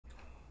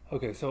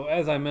Okay, so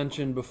as I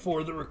mentioned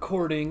before the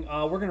recording,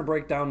 we're going to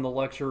break down the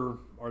lecture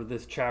or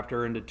this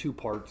chapter into two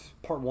parts.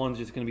 Part one is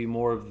just going to be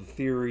more of the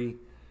theory.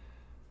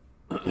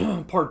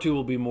 Part two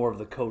will be more of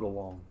the code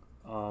along.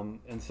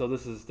 And so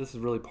this is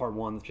really part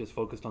one that's just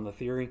focused on the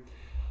theory.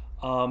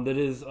 That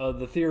is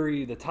the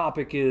theory. The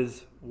topic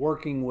is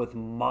working with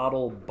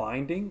model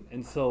binding,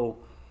 and so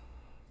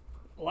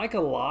like a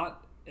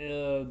lot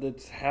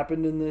that's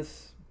happened in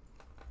this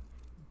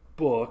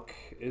book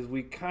is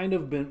we've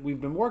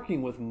been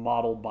working with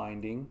model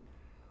binding,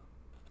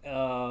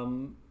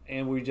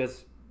 and we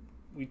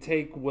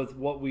take with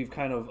what we've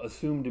kind of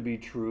assumed to be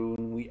true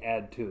and we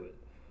add to it.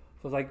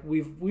 So it's like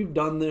we've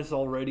done this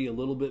already a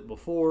little bit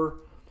before,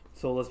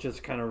 so let's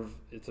just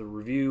it's a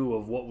review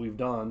of what we've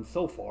done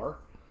so far,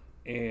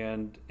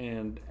 and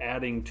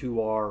adding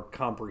to our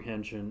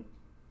comprehension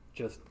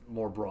just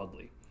more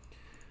broadly.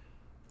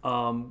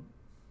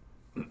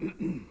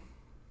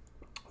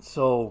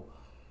 So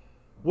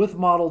with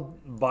model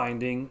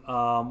binding,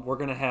 we're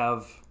going to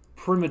have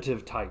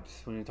primitive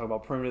types. When you talk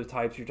about primitive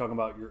types, you're talking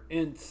about your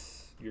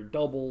ints, your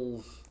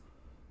doubles,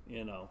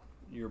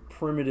 your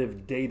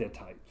primitive data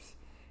types,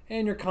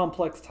 and your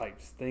complex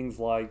types. Things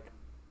like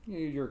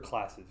your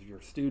classes, your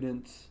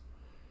students,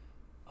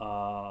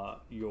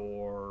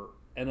 your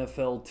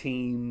NFL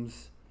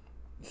teams,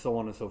 so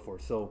on and so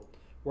forth. So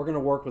we're going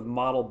to work with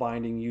model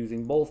binding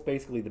using both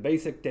basically the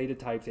basic data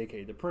types,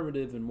 aka the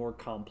primitive, and more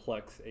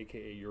complex,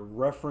 aka your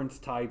reference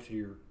types,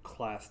 your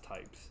class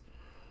types.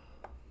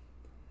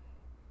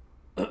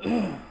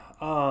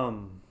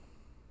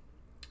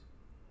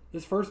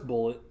 This first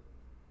bullet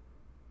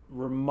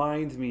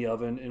reminds me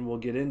of, and we'll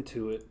get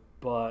into it,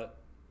 but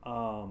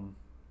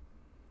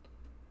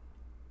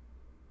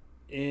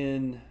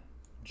in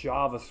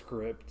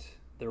JavaScript,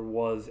 there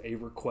was a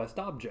request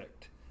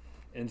object.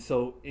 And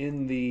so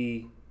in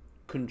the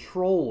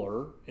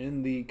controller,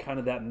 in the kind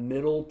of that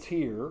middle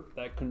tier,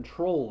 that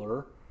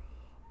controller,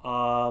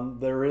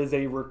 there is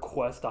a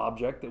request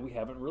object that we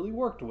haven't really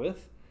worked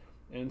with,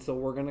 and so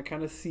we're going to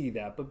kind of see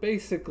that. But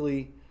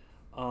basically,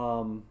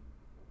 we're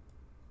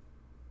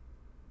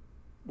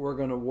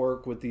going to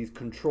work with these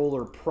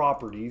controller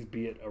properties,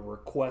 be it a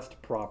request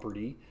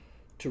property,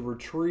 to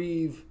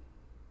retrieve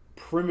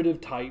primitive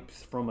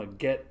types from a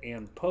get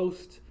and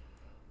post.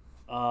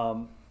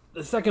 The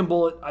second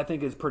bullet I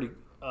think is pretty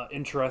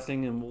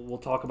interesting, and we'll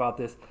talk about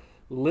this.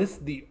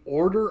 List the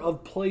order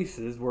of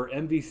places where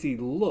MVC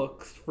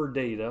looks for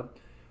data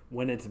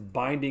when it's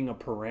binding a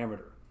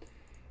parameter.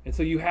 And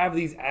so you have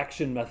these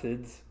action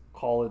methods,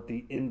 call it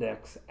the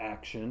index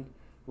action,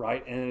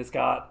 right? And it's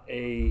got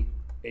a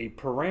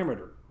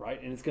parameter,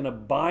 right? And it's going to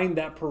bind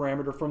that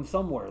parameter from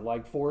somewhere.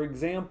 Like, for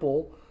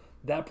example,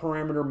 that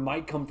parameter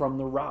might come from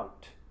the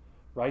route,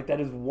 right?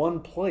 That is one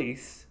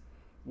place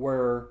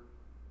where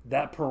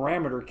that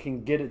parameter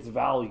can get its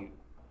value,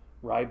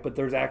 right? But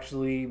there's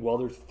actually,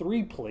 there's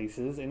three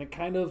places, and it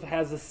kind of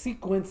has a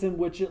sequence in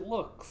which it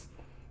looks.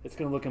 It's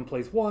going to look in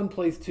place 1,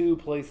 place 2,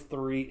 place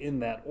 3 in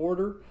that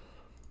order.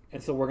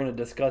 And so we're going to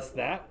discuss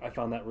that. I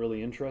found that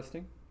really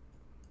interesting.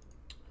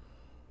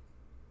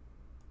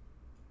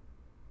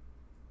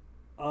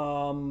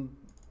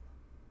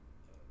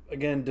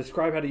 Again,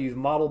 describe how to use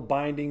model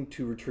binding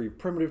to retrieve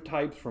primitive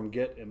types from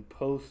get and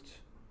post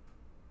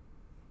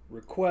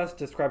request.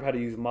 Describe how to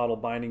use model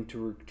binding to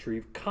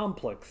retrieve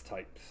complex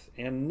types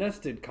and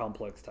nested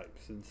complex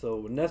types. And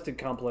so nested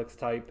complex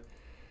type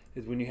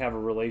is when you have a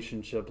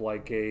relationship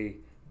like a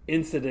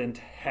incident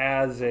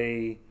has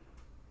a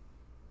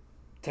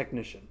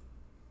technician,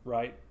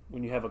 right?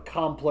 When you have a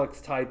complex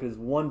type is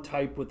one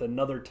type with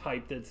another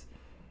type that's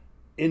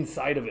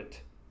inside of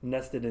it,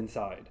 nested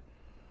inside.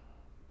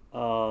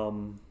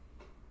 And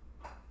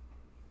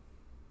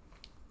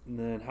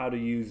then how to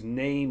use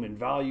name and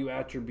value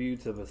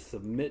attributes of a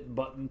submit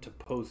button to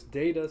post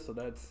data. So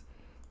that's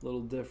a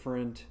little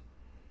different.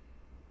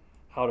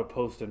 How to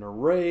post an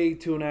array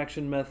to an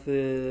action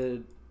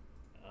method.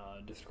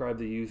 Describe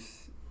the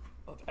use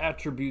of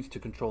attributes to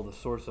control the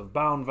source of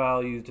bound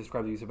values.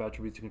 Describe the use of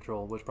attributes to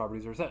control which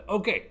properties are set.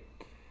 Okay.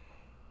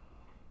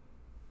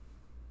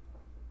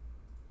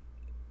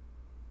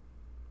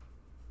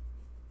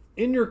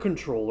 In your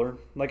controller,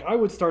 like I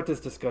would start this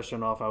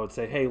discussion off, I would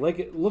say, hey, look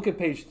at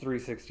page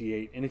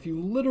 368. And if you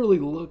literally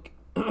look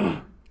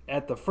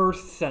at the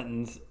first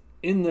sentence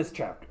in this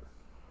chapter,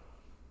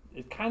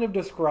 it kind of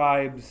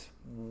describes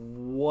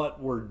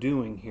what we're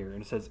doing here.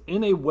 And it says,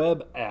 in a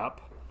web app,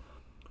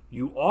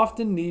 you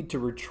often need to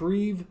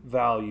retrieve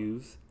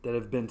values that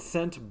have been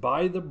sent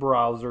by the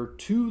browser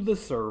to the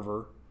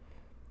server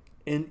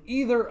in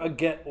either a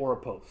get or a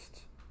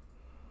post.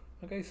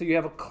 Okay, so you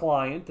have a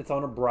client that's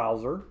on a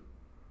browser,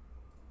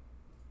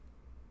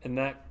 and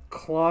that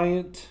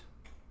client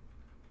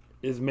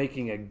is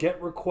making a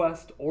get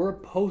request or a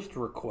post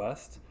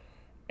request,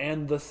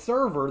 and the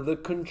server, the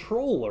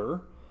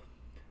controller,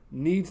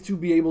 needs to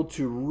be able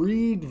to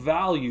read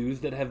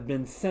values that have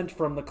been sent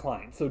from the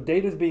client. So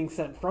data is being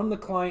sent from the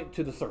client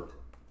to the server,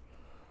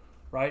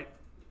 right?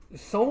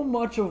 So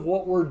much of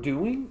what we're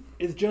doing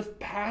is just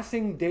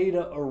passing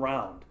data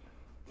around.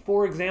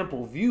 For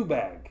example,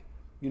 ViewBag.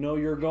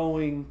 You're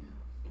going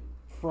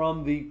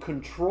from the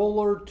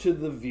controller to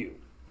the view,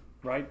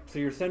 right? So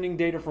you're sending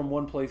data from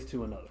one place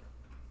to another.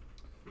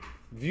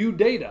 View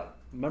data.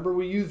 Remember,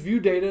 we use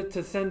view data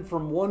to send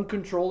from one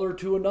controller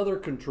to another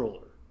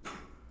controller,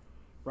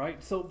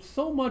 right? So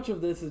much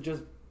of this is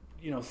just,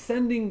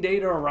 sending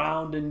data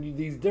around and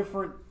these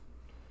different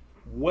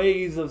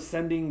ways of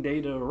sending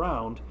data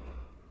around.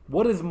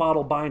 What is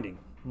model binding?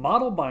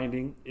 Model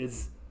binding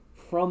is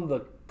from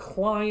the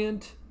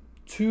client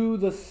to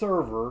the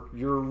server.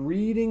 You're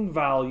reading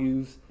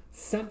values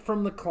sent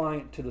from the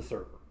client to the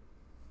server.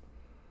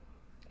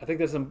 I think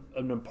that's an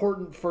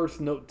important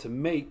first note to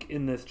make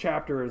in this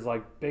chapter is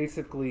like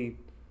basically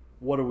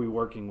what are we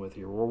working with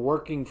here? We're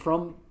working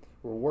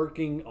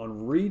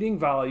on reading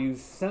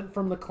values sent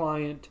from the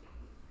client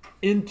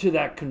into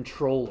that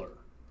controller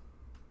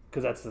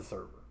because that's the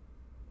server,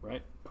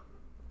 right?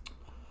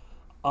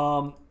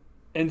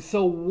 And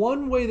so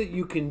one way that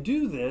you can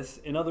do this,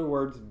 in other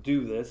words,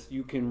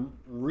 you can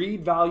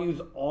read values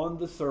on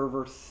the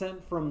server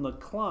sent from the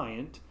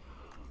client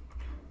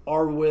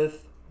are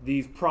with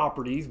these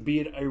properties, be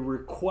it a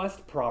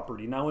request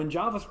property. Now in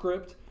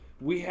JavaScript,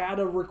 we had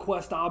a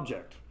request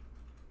object,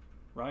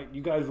 right?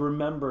 You guys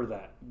remember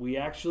that. We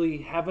actually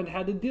haven't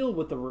had to deal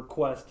with the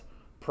request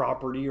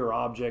property or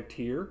object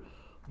here,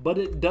 but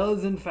it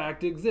does in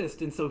fact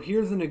exist. And so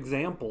here's an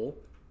example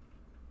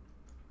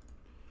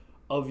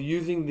of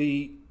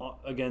using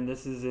again,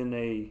 this is in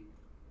a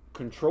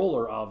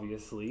controller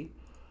obviously,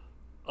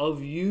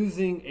 of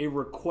using a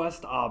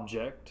request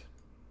object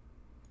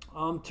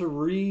to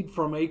read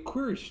from a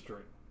query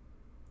string,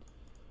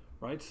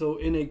 right? So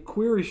in a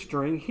query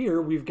string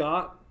here, we've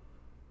got,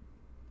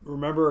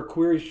 remember a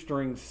query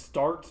string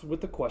starts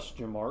with a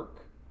question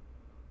mark.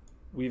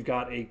 We've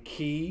got a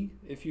key,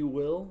 if you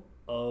will,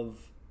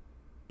 of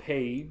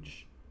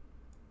page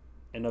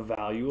and a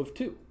value of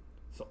 2.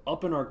 So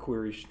up in our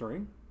query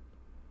string,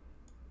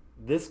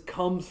 this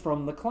comes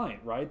from the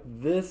client, right?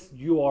 This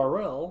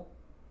URL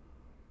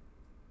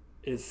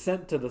is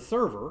sent to the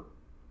server.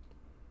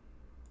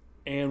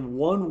 And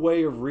one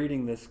way of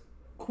reading this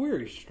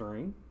query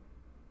string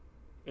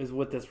is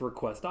with this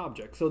request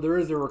object. So there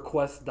is a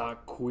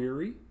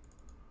request.query.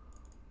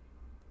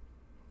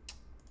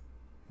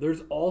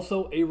 There's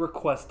also a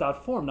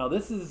request.form. Now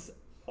this is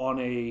on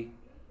a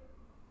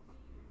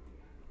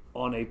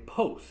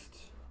post.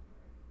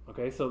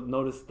 Okay, so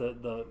notice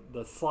the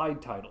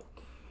slide title.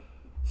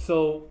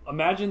 So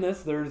imagine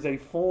this, there's a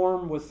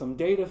form with some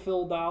data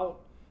filled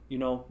out.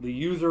 The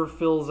user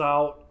fills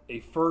out a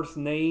first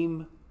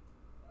name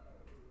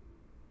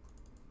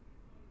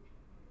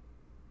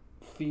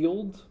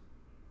field.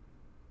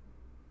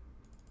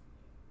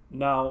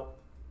 Now,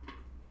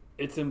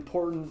 it's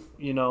important,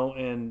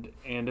 and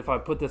if I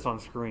put this on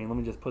screen, let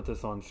me just put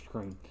this on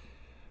screen.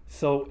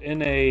 So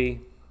in an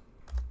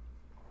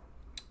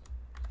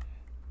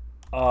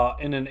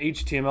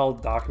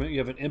HTML document, you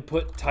have an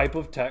input type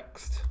of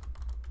text,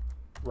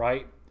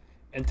 right?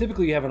 And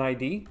typically you have an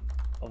ID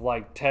of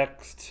like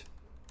text,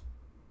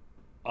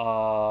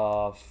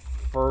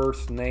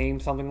 first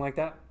name, something like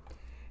that.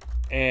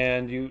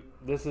 And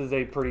this is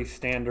a pretty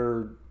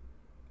standard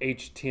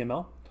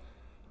HTML.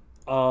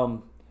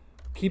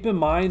 Keep in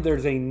mind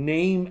there's a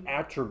name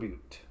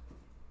attribute,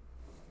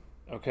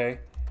 okay?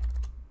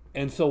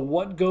 And so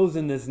what goes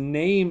in this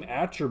name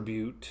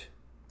attribute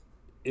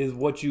is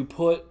what you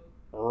put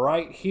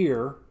right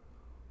here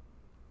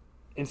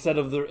inside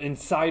of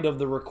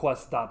the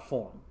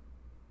request.form.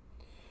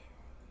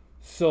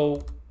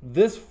 So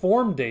this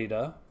form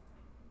data,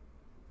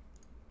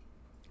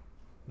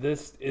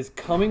 this is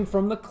coming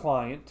from the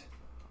client.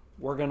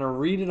 We're going to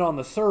read it on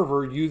the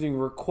server using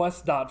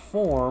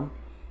request.form.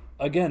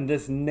 Again,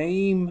 this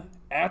name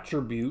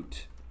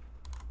attribute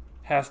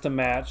has to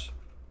match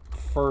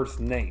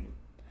first name.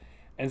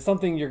 And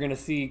something you're going to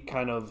see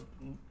kind of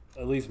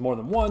at least more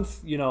than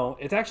once,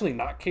 it's actually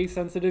not case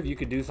sensitive. You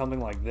could do something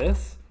like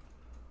this,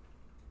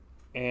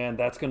 and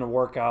that's going to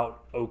work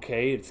out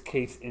okay. It's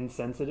case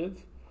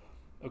insensitive,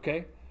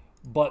 okay?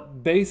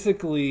 But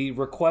basically,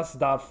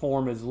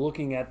 request.form is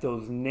looking at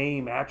those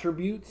name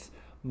attributes.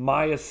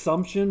 My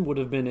assumption would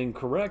have been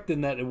incorrect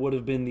in that it would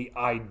have been the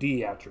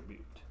ID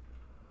attribute.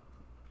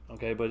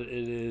 Okay, but it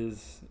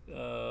is,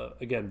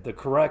 again, the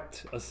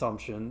correct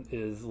assumption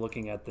is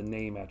looking at the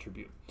name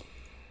attribute.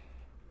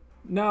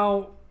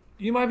 Now,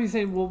 you might be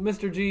saying, well,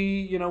 Mr.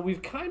 G,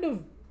 we've kind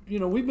of,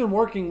 we've been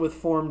working with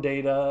form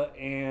data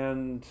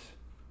and,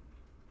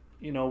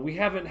 we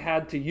haven't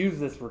had to use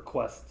this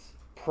request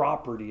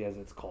property as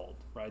it's called,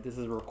 right? This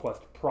is a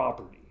request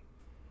property.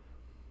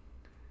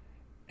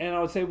 And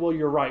I would say, well,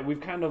 you're right.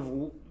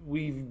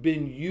 We've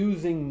been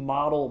using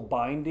model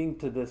binding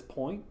to this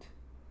point.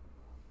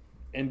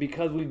 And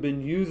because we've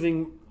been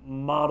using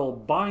model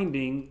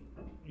binding,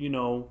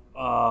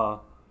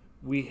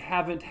 we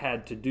haven't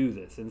had to do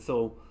this. And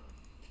so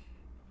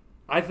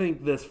I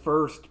think this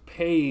first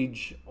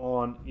page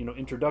on,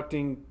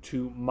 introducing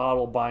to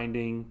model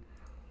binding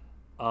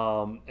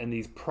and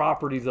these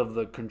properties of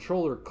the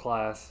controller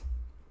class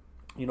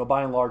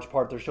by and large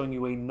part, they're showing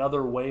you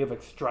another way of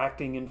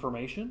extracting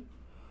information.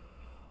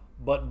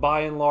 But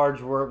by and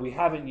large, we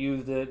haven't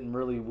used it, and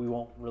really we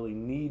won't really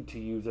need to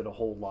use it a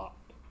whole lot.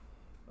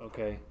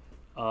 Okay,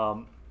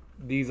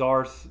 these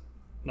are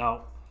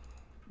now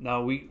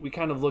we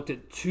kind of looked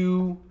at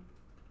two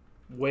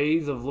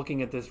ways of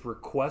looking at this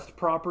request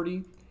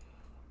property.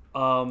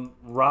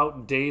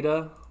 Route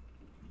data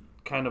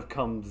kind of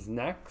comes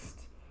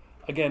next.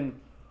 Again,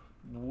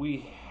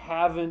 we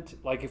haven't,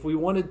 like, if we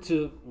wanted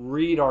to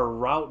read our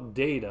route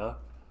data,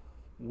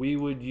 we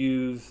would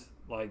use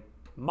like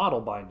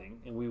model binding,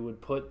 and we would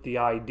put the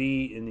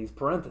ID in these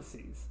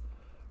parentheses,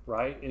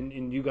 right?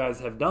 And you guys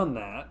have done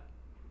that.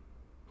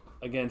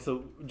 Again,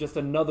 so just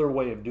another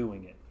way of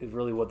doing it is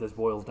really what this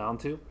boils down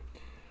to.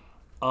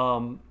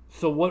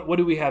 So what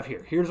do we have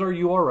here? Here's our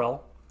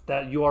URL.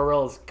 That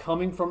URL is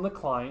coming from the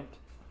client.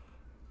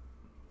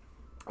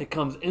 It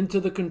comes into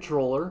the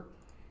controller,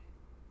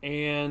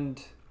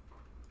 and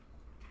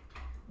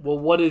well,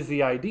 what is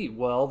the ID?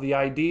 Well, the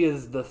ID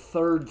is the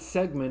third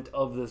segment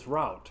of this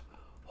route.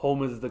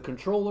 Home is the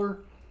controller,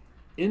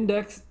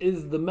 index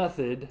is the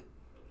method,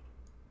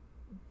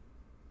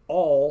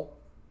 all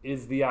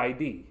is the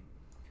ID.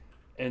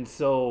 And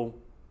so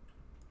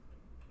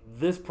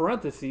this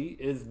parenthesis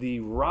is the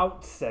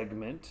route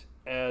segment,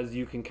 as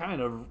you can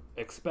kind of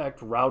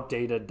expect, route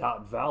data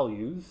dot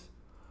values.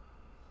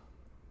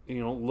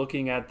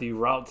 Looking at the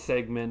route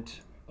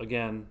segment,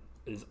 again,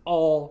 is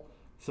all.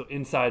 So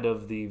inside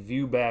of the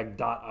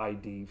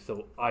viewbag.id,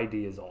 so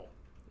ID is all,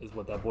 is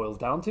what that boils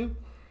down to.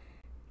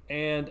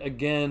 And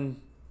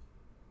again,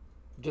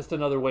 just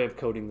another way of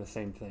coding the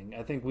same thing.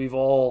 I think we've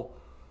all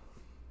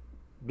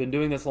been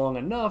doing this long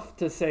enough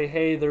to say,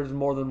 hey, there's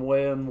more than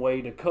one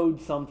way to code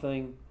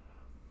something,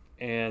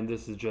 and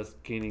this is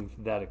just gaining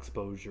that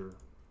exposure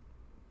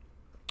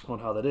on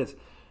how that is.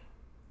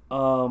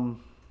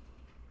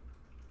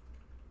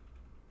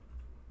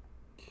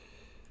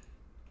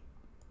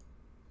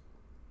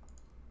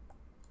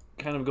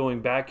 Kind of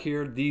going back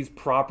here, these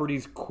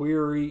properties,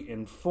 query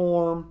and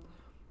form,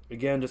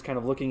 again, just kind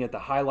of looking at the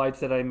highlights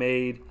that I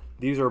made.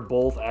 These are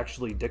both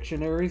actually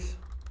dictionaries.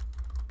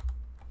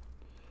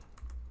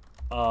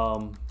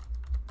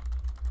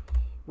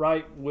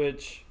 Right,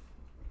 which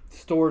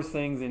stores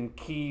things in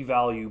key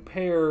value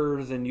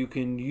pairs, and you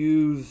can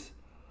use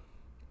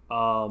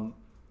the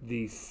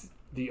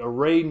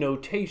array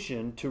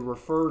notation to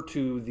refer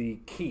to the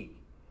key,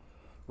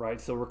 right?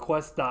 So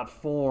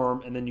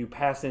request.form, and then you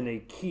pass in a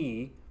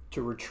key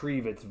to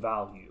retrieve its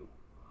value.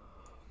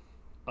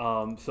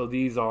 So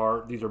these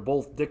are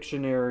both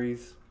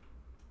dictionaries,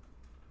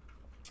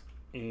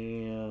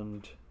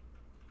 and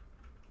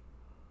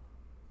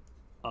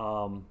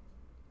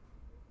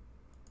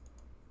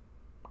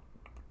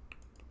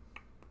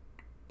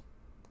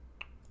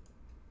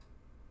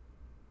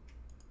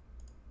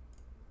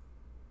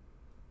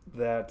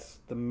that's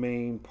the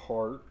main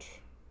part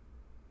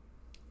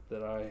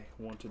that I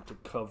wanted to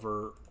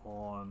cover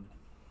on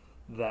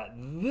that.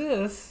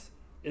 This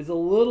is a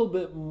little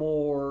bit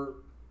more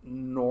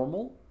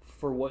normal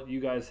for what you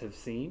guys have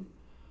seen.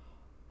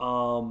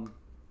 So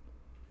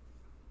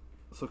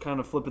kind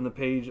of flipping the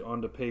page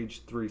onto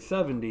page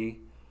 370,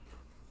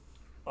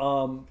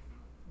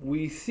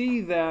 we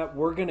see that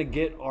we're going to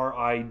get our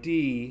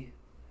ID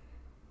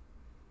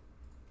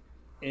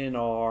in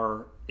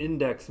our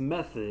index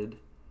method.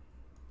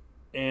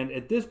 And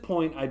at this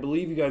point, I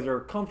believe you guys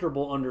are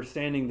comfortable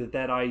understanding that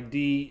that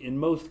ID, in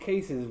most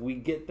cases, we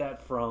get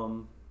that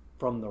from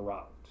the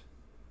route.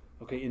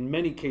 Okay, in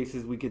many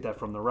cases, we get that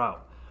from the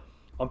route.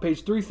 On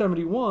page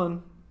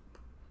 371,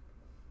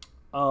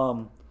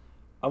 I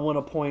want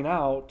to point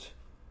out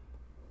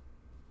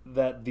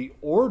that the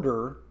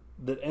order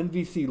that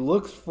MVC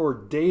looks for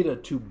data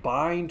to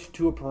bind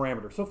to a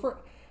parameter. So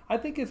I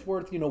think it's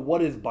worth,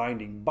 what is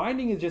binding?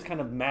 Binding is just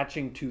kind of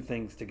matching two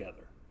things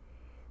together,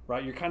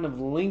 right? You're kind of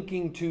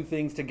linking two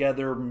things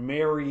together,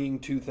 marrying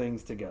two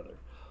things together.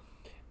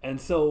 And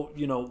so,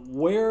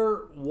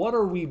 what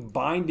are we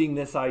binding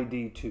this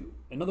ID to?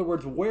 In other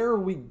words, where are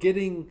we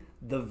getting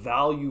the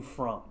value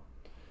from?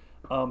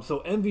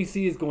 So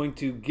MVC is going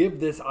to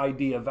give this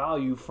ID a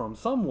value from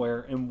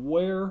somewhere, and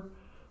where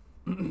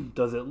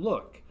does it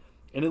look?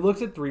 And it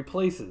looks at three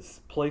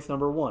places. Place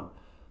number one,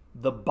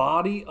 the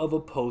body of a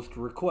post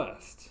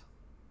request.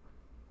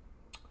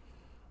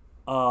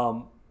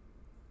 And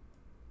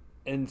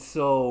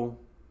so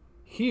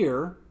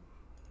here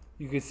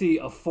you can see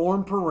a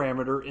form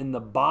parameter in the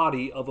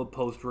body of a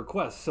post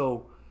request.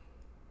 So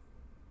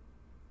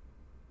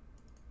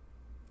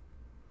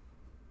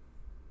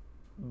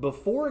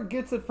before it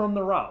gets it from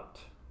the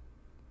route,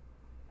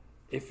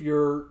 if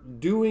you're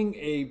doing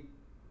a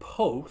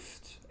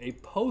post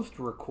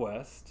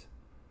request,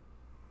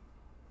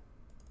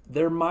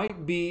 there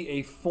might be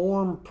a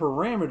form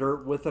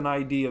parameter with an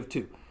ID of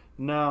 2.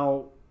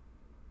 Now,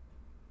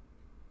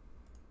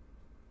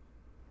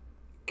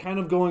 kind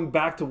of going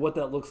back to what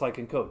that looks like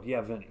in code.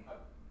 Yeah, Vinny.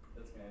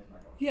 That's gonna answer my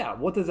question. Yeah,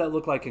 what does that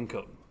look like in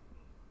code?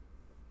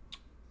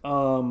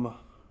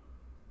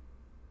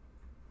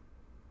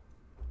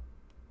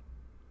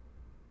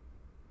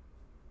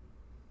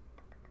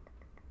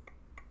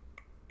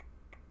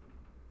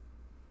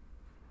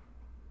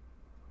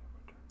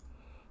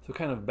 So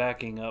kind of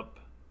backing up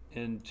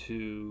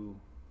into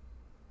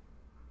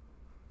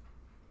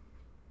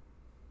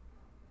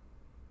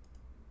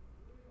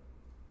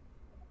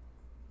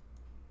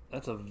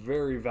that's a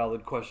very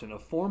valid question. A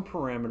form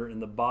parameter in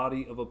the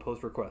body of a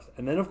post request.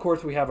 And then of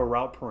course we have a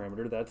route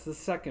parameter. That's the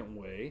second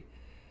way.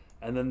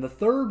 And then the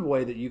third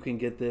way that you can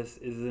get this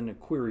is in a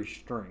query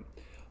string.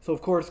 So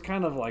of course,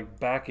 kind of like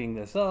backing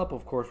this up,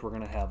 of course we're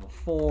going to have a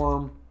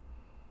form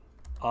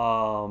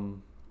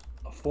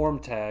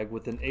tag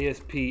with an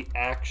ASP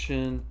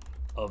action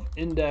of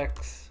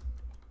index.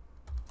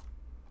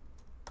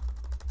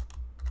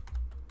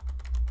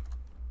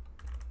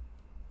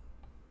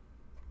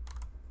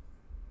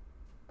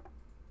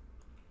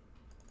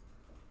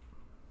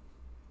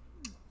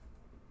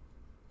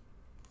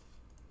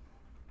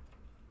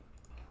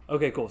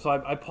 Okay, cool. So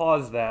I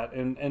paused that,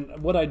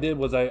 and what I did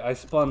was I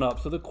spun up.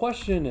 So the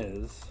question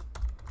is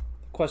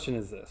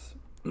this.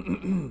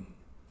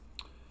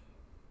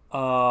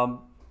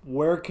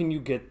 Where can you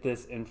get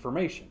this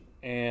information?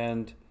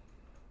 And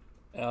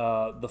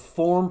the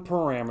form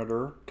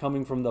parameter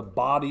coming from the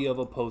body of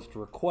a post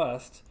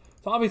request.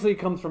 So obviously it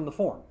comes from the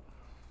form.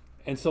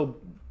 And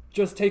so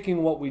just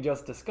taking what we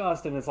just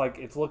discussed, and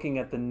it's looking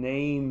at the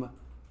name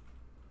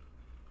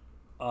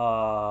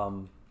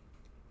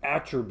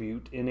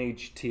attribute in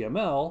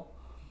HTML.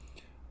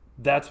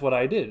 That's what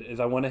I did, is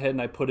I went ahead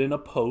and I put in a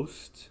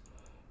post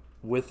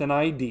with an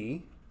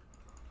ID,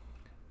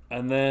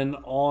 and then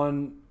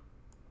on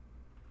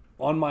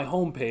my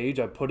home page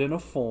I put in a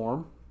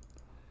form,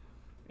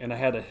 and I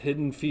had a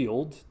hidden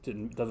field.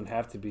 Doesn't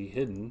have to be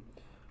hidden,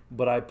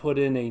 but I put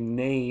in a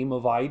name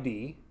of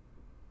ID,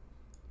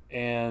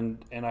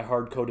 and I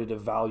hard coded a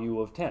value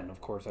of 10.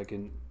 Of course I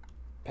can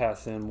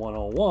pass in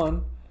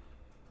 101.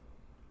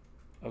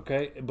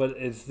 Okay, but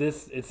it's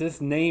this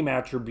name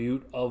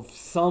attribute of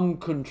some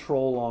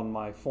control on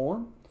my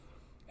form,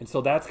 and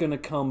so that's going to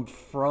come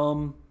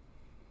from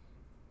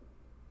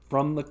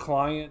the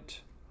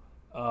client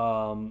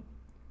to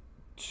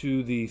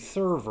the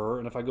server.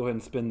 And if I go ahead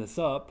and spin this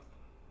up,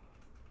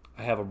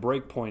 I have a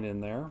breakpoint in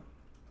there,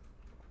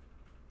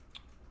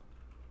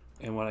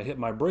 and when I hit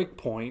my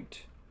breakpoint,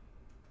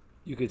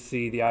 you could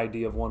see the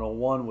ID of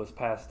 101 was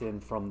passed in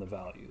from the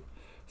value.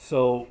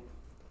 So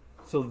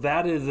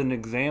that is an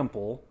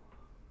example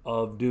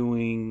of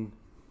doing,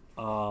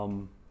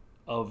 of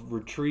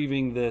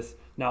retrieving this.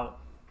 Now,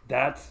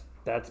 that's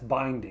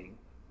binding,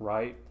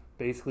 right?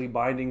 Basically,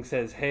 binding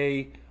says,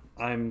 hey,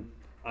 I'm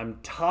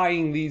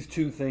tying these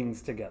two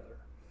things together,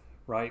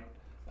 right?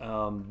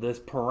 This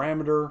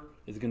parameter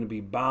is going to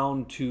be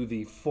bound to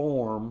the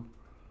form,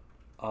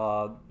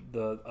 a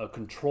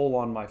control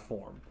on my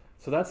form.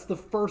 So that's the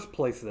first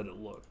place that it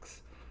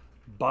looks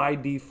by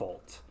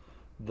default.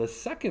 The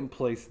second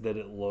place that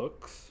it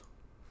looks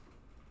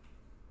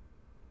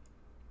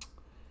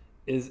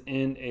is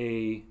in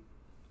a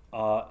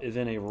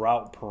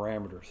route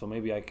parameter. So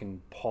maybe I can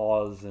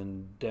pause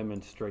and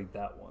demonstrate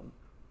that one.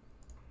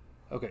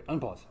 Okay,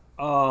 unpause.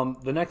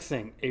 The next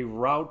thing, a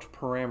route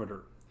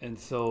parameter. And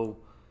so,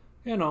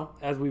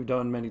 as we've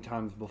done many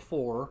times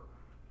before,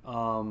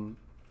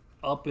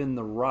 up in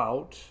the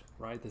route,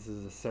 right? This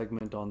is a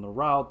segment on the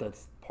route.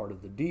 That's part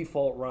of the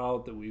default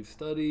route that we've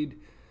studied.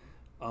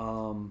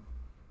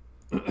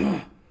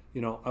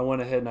 I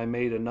went ahead and I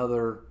made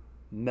another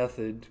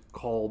method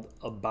called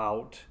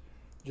about,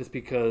 just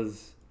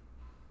because,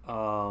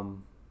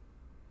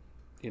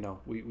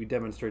 we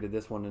demonstrated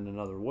this one in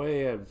another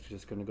way. I was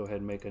just going to go ahead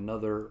and make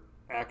another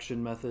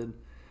action method.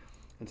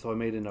 And so I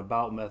made an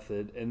about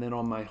method. And then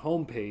on my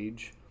home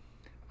page,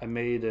 I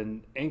made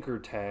an anchor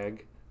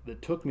tag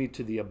that took me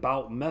to the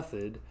about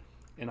method,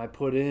 and I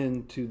put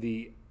into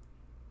the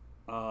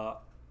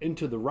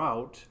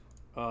route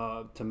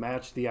to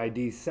match the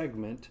ID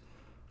segment,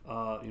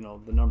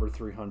 the number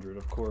 300.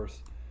 Of course,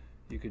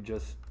 you could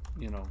just,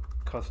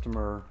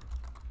 customer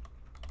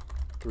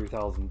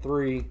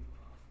 3003.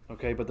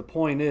 Okay, but the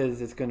point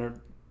is, it's going to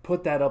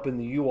put that up in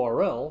the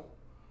URL,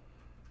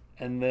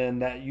 and then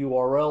that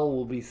URL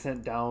will be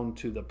sent down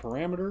to the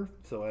parameter.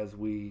 So as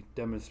we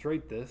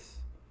demonstrate this,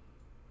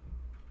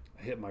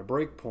 I hit my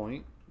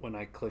breakpoint. When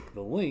I click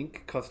the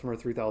link, customer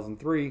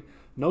 3003,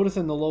 notice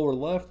in the lower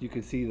left, you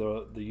can see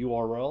the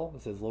URL.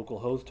 It says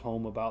localhost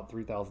home about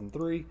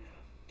 3003.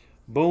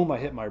 Boom, I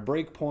hit my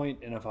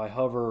breakpoint, and if I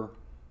hover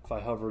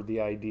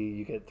the ID,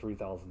 you get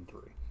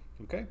 3003.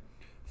 Okay,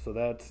 so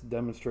that's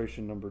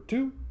demonstration number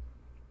 2.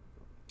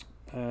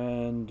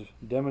 And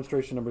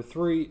demonstration number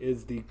 3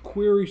 is the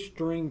query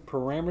string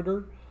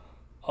parameter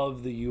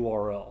of the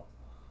URL.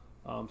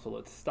 So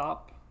let's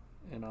stop,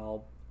 and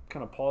I'll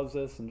kind of pause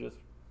this and just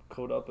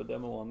code up a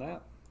demo on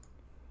that.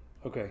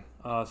 Okay,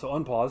 so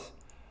unpause.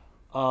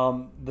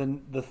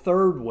 Then the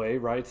third way,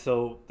 right?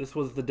 So this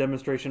was the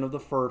demonstration of the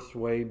first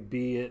way,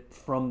 be it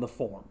from the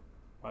form,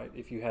 right?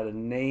 If you had a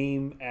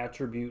name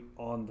attribute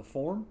on the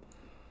form.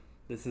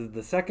 This is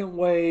the second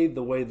way.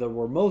 The way that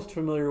we're most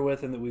familiar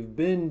with and that we've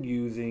been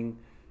using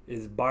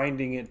is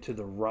binding it to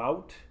the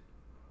route.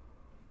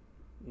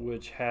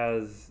 which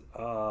has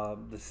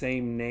the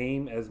same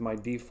name as my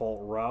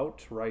default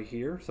route right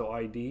here. So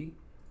ID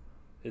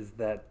is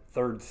that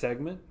third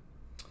segment.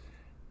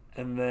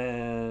 And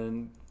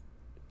then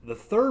the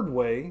third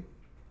way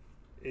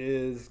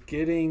is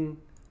getting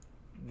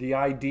the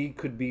ID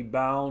could be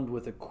bound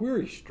with a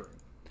query string.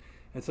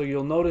 And so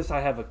you'll notice I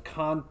have a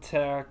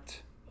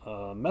contact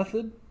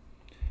method.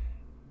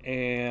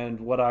 And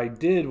what I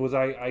did was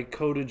I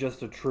coded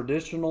just a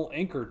traditional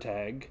anchor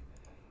tag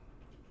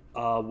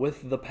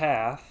with the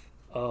path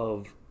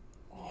of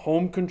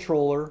home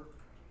controller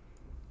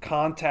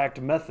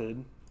contact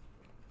method,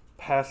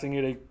 passing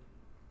it a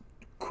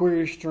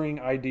query string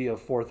ID of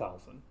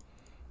 4000.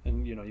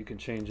 And you can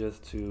change this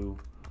to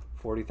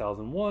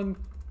 40,001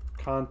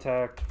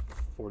 contact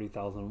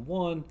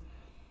 40,001.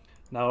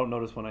 Now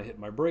notice when I hit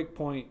my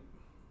breakpoint,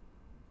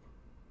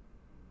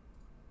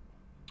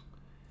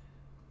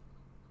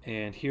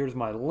 and here's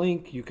my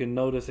link. You can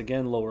notice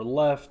again lower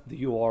left,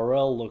 the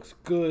URL looks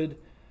good.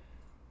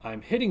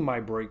 I'm hitting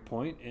my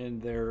breakpoint,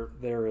 and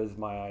there is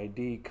my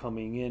ID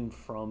coming in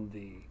from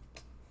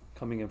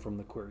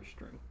the query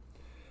string.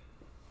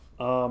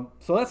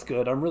 So that's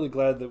good. I'm really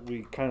glad that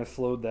we kind of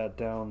slowed that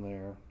down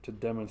there to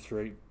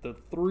demonstrate the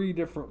 3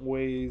 different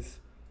ways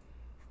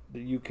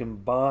that you can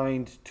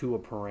bind to a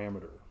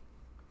parameter.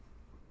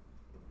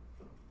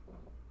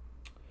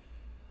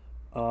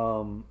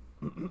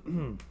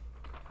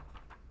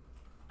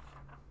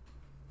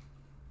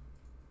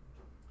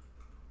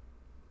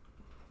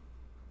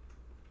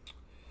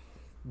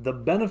 The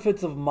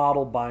benefits of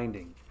model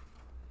binding.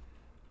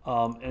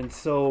 And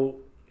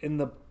so in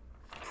the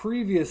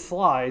previous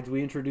slides,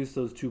 we introduced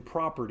those 2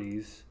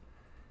 properties,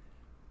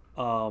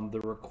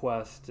 the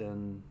request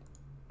and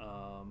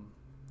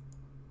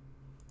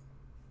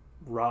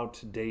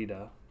route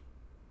data.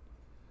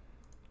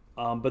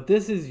 But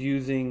this is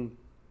using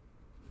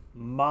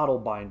model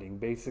binding,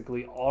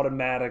 basically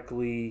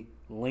automatically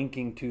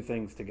linking 2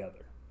 things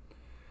together.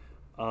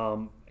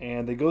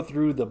 And they go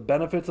through the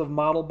benefits of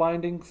model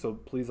binding, so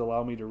please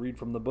allow me to read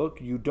from the book.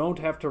 You don't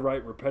have to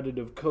write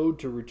repetitive code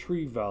to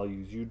retrieve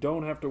values. You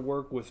don't have to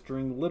work with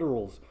string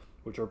literals,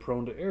 which are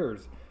prone to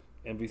errors.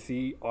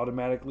 MVC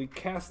automatically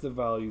casts the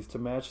values to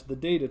match the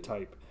data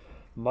type.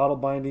 Model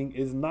binding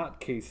is not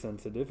case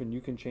sensitive, and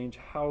you can change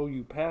how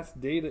you pass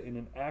data in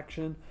an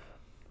action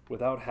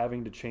without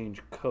having to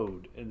change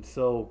code. And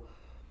so,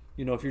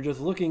 if you're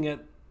just looking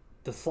at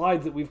the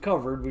slides that we've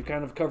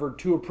kind of covered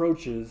 2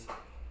 approaches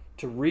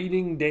to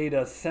reading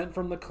data sent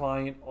from the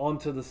client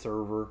onto the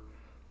server.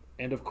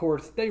 And of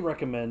course, they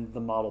recommend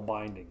the model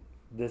binding,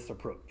 this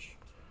approach,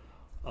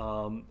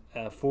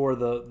 for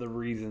the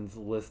reasons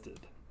listed.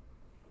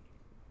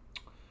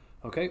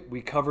 Okay,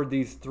 we covered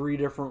these 3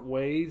 different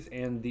ways,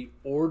 and the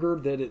order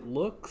that it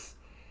looks,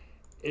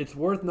 it's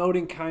worth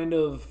noting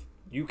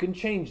you can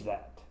change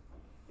that.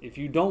 If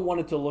you don't want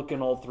it to look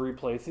in all 3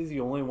 places,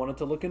 you only want it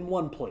to look in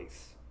 1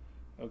 place.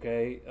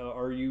 Okay,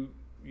 or you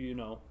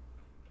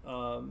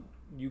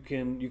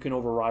can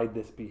override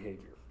this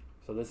behavior.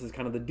 So this is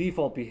kind of the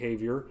default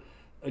behavior.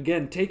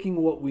 Again, taking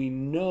what we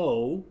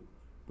know,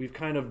 we've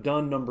kind of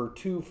done number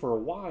 2 for a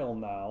while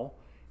now,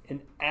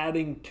 and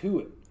adding to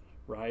it,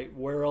 right?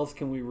 Where else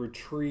can we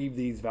retrieve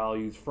these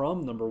values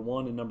from? Number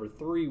 1 and number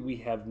 3, we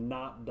have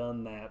not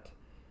done that.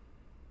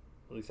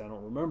 At least I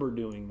don't remember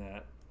doing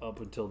that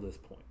up until this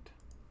point.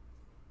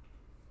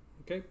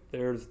 Okay,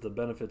 there's the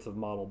benefits of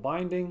model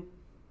binding.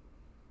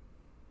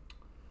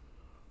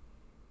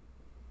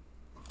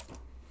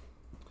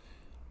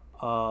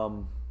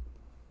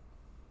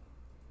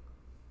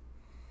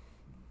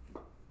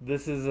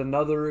 This is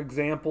another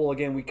example.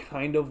 Again, we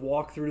kind of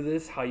walk through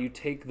this, how you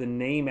take the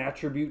name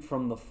attribute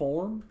from the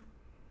form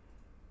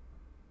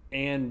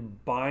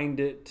and bind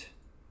it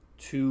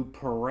to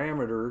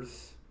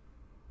parameters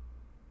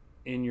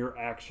in your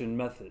action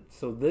method.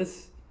 So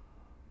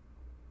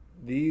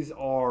these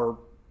are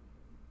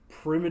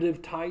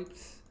primitive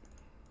types.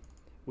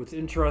 What's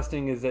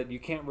interesting is that you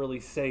can't really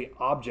say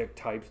object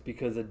types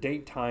because a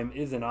date time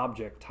is an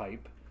object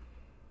type.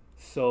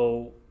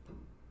 So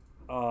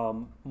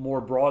more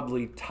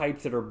broadly,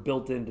 types that are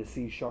built into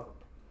C#.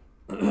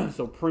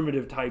 So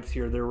primitive types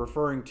here, they're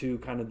referring to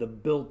kind of the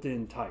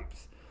built-in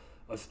types.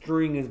 A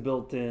string is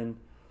built in,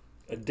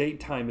 a date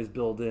time is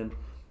built in.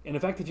 And in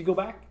fact, if you go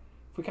back,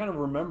 if we kind of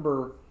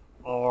remember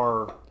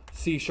our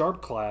C#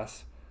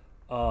 class,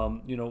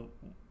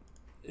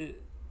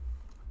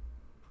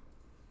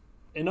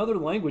 in other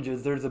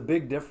languages, there's a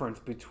big difference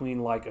between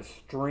like a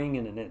string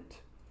and an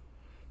int.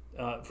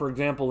 For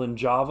example, in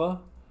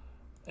Java,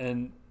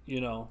 and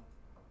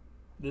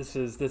this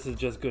is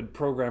just good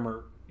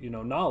programmer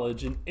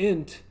knowledge. An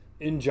int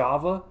in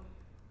Java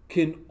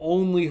can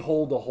only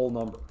hold a whole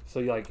number. So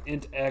like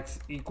int x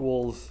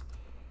equals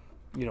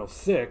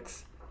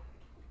 6.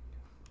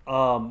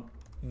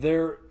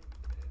 There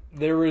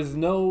is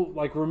no,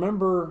 like,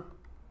 remember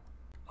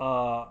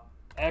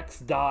x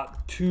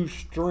dot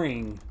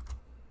toString.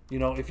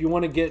 If you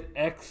want to get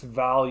x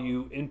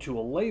value into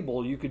a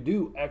label, you could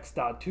do x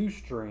dot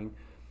toString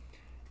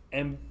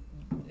and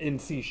in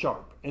C#.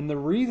 And the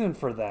reason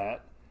for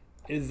that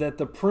is that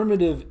the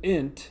primitive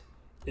int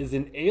is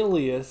an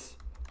alias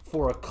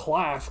for a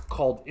class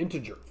called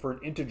integer, for an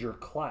integer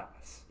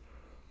class.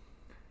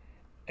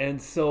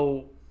 And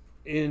so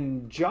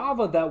in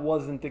Java, that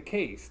wasn't the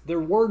case. There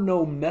were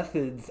no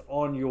methods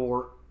on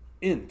your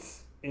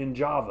ints in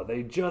Java.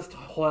 They just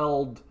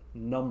held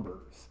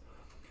numbers.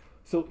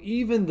 So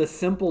even the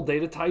simple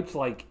data types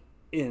like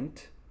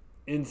int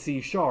in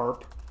C#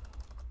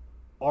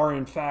 are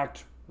in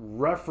fact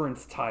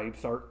reference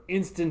types, are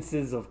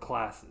instances of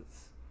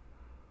classes.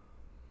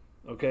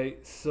 Okay,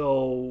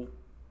 so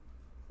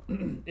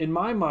in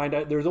my mind,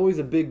 there's always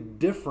a big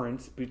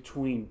difference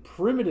between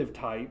primitive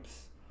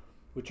types,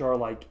 which are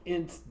like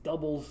ints,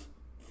 doubles,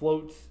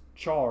 floats,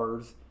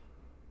 chars,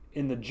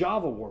 in the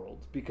Java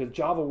world, because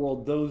Java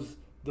world, those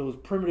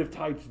primitive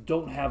types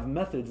don't have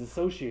methods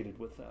associated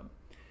with them.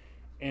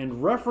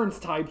 And reference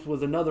types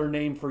was another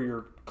name for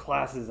your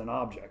classes and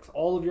objects.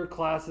 All of your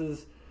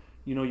classes,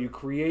 you know, you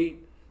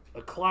create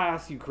a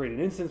class, you create an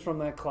instance from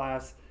that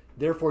class,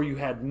 therefore you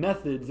had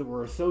methods that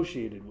were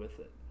associated with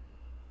it.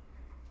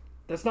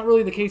 That's not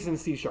really the case in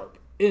C#.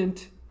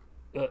 Int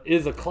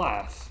is a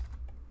class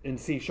in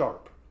C#.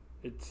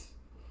 It's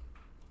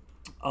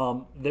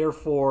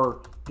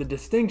therefore the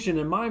distinction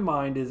in my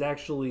mind is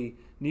actually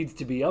needs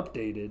to be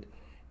updated,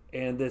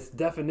 and this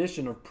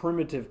definition of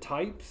primitive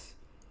types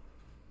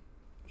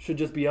should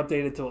just be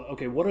updated to,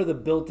 okay, what are the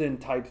built-in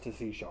types to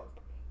C#?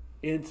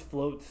 Ints,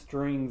 floats,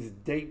 strings,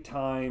 date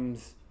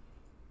times,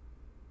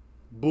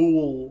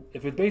 bool.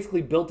 If it's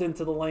basically built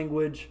into the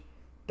language,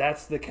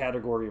 that's the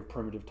category of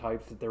primitive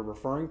types that they're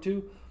referring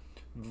to,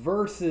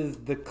 versus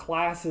the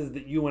classes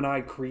that you and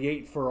I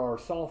create for our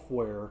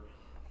software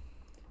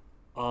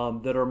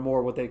that are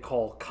more what they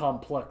call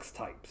complex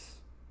types.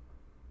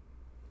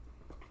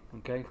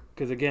 Okay,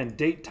 because again,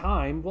 date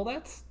time, well,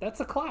 that's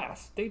a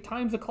class. Date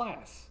time's a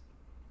class,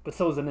 but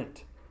so is an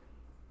int,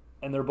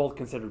 and they're both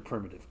considered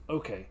primitive.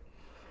 Okay,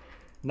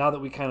 now that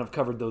we kind of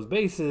covered those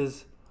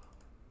bases,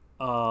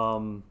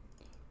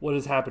 what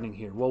is happening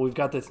here? Well, we've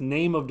got this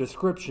name of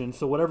description,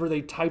 so whatever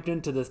they typed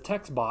into this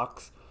text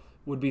box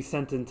would be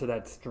sent into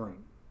that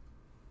string.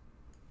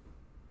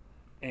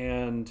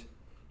 And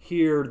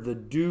here, the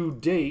due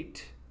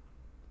date,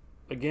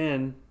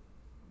 again,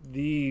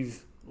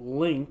 these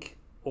link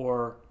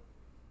or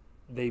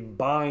they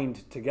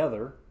bind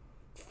together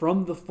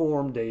from the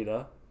form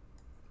data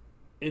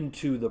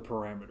into the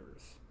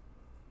parameters.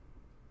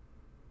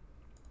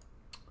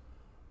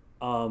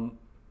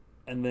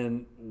 And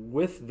then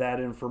with that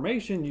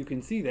information, you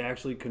can see they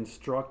actually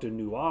construct a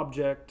new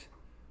object.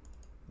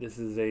 This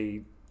is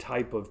a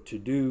type of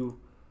to-do.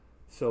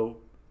 So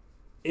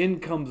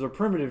in comes a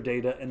primitive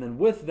data, and then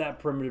with that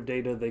primitive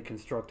data, they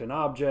construct an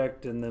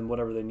object, and then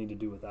whatever they need to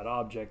do with that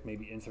object,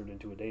 maybe insert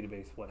into a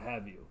database, what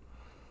have you.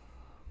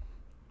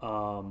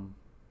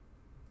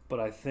 But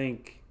I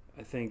think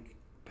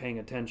paying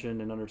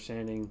attention and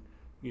understanding,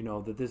 you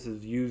know, that this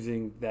is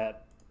using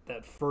that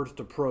first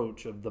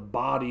approach of the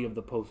body of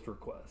the post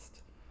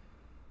request.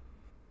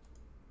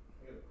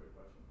 I got a quick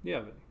question. Yeah,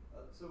 Vinny.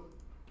 So,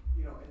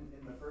 you know,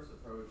 in the first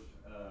approach,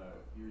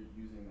 you're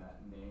using that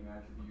name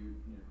attribute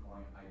in your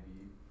client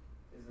ID.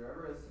 Is there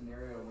ever a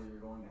scenario where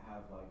you're going to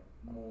have like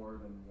more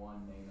than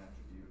one name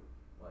attribute,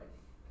 like,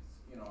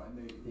 you know, and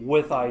they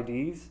With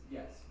IDs?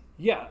 Yes.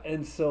 Yeah,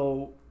 and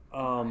so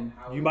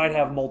you might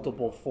have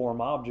multiple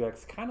form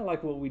objects, kind of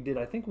like what we did.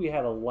 I think we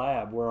had a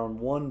lab where on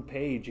one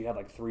page you had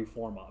like 3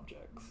 form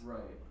objects. Right.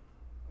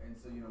 And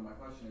so, you know, my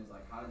question is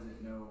like, how does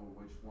it know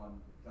which one?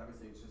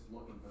 Obviously, it's just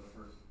looking for the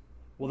first.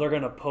 Well, they're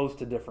going to post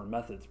to different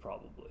methods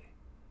probably,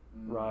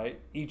 right?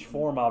 Each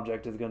form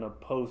object is going to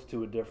post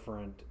to a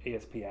different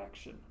ASP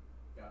action.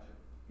 Gotcha.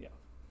 Yeah.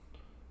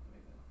 That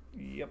makes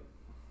sense. Yep.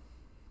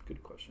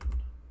 Good question.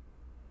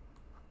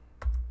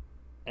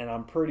 And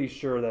I'm pretty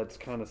sure that's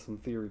kind of some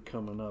theory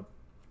coming up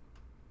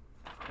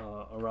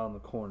around the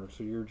corner.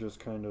 So you're just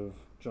kind of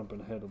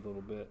jumping ahead a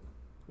little bit,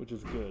 which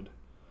is good.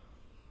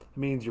 It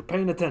means you're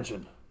paying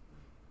attention.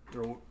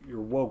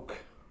 You're woke.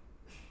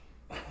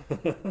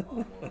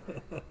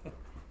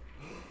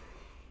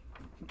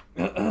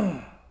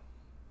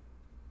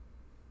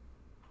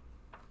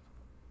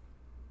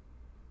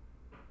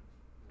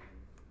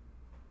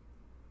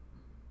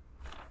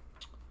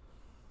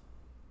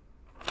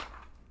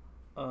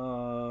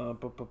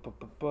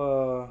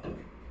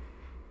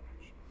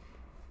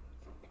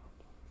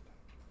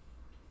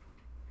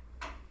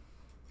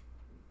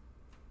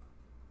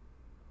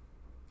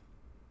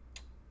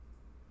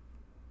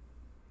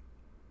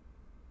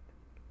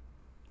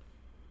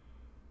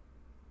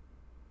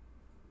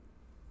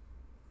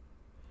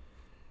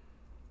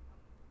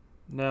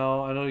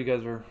 Now, I know you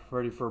guys are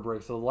ready for a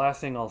break, so the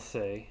last thing I'll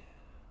say,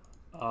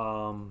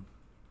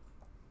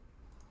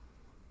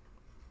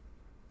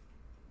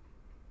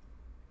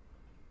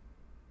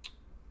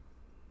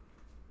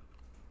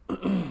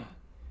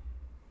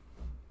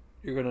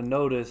 you're going to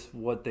notice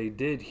what they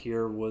did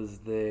here was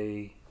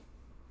they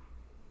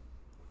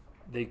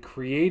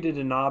created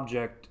an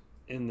object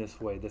in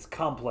this way, this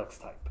complex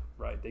type,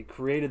 right? They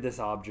created this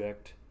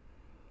object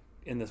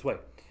in this way.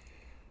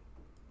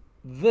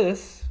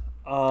 this,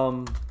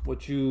 when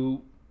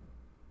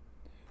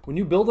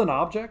you build an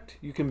object,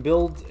 you can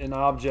build an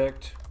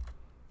object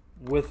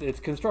with its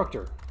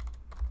constructor.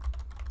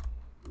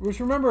 Which,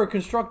 remember, a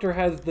constructor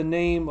has the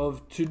name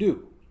of to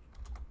do.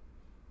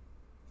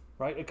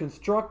 Right? A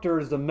constructor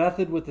is the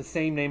method with the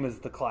same name as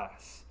the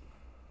class.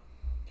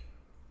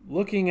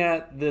 Looking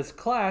at this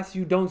class,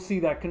 you don't see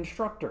that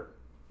constructor.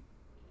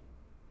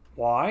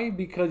 Why?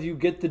 Because you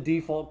get the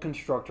default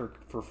constructor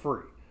for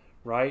free,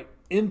 right?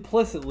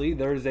 Implicitly,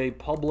 there's a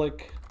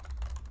public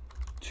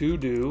to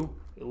do.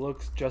 It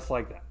looks just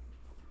like that.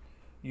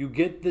 You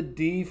get the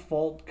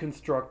default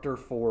constructor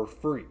for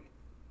free.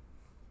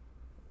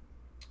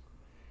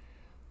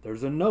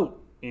 There's a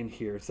note in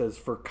here. It says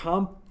for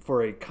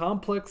a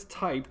complex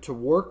type to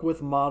work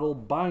with model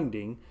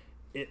binding,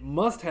 it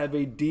must have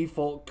a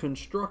default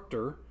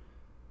constructor,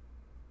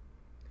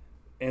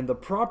 and the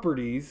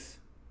properties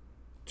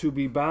to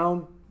be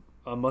bound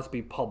must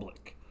be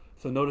public.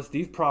 So notice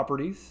these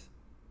properties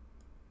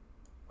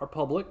are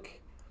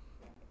public,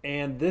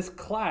 and this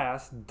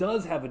class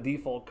does have a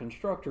default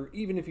constructor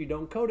even if you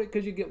don't code it,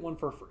 because you get one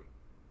for free.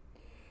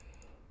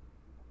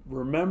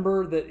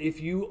 Remember that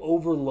if you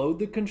overload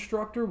the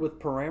constructor with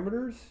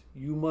parameters,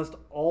 you must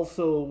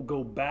also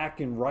go back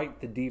and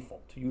write the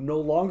default. You no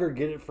longer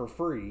get it for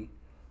free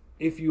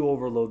if you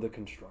overload the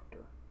constructor.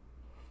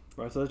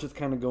 Right, so that's just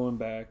kind of going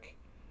back.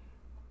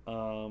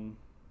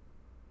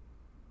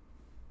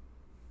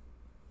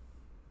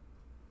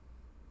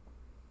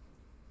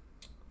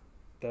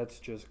 That's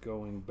just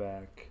going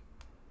back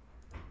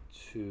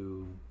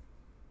to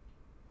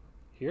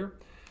here.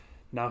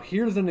 Now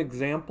here's an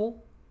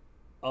example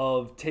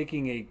of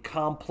taking a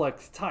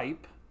complex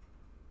type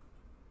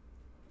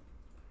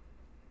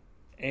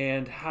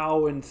and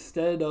how,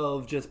 instead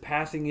of just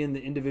passing in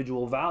the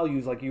individual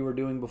values like you were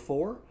doing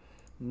before,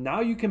 now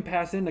you can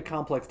pass in a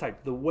complex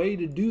type. The way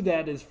to do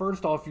that is,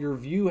 first off, your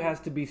view has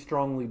to be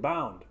strongly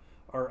bound,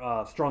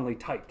 or strongly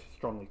typed,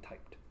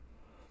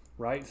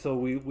 right? So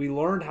we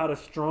learned how to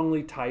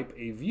strongly type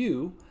a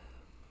view,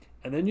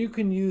 and then you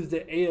can use the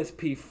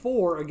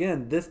ASP4.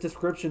 Again, this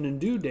description and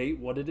due date,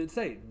 what did it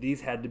say?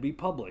 These had to be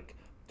public.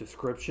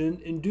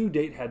 Description and due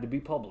date had to be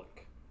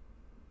public,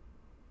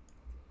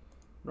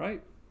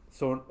 right?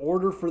 So in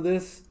order for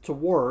this to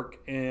work,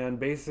 and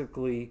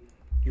basically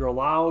you're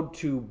allowed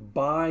to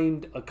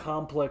bind a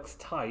complex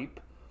type,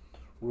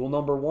 rule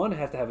number 1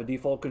 has to have a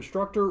default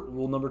constructor.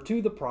 Rule number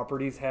 2, the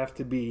properties have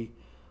to be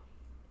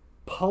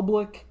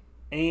public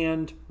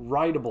and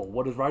writable.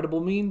 What does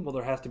writable mean? Well,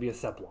 there has to be a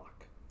set block.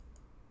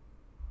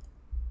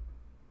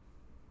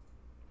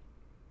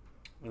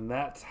 And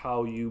that's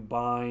how you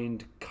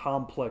bind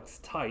complex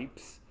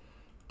types,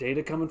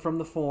 data coming from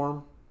the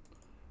form,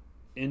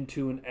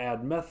 into an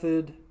add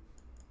method.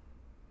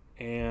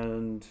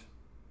 And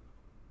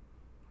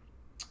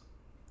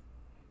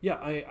yeah,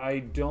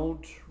 I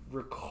don't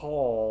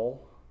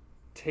recall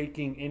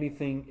taking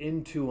anything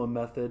into a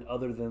method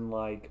other than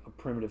like a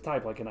primitive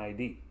type, like an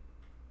ID.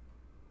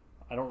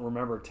 I don't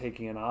remember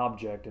taking an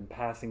object and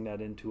passing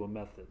that into a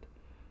method.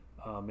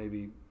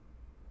 Maybe.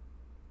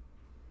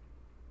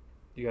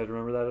 You guys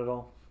remember that at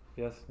all?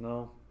 Yes?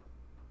 No?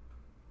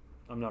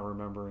 I'm not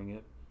remembering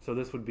it. So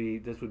this would be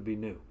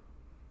new.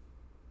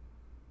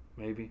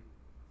 Maybe.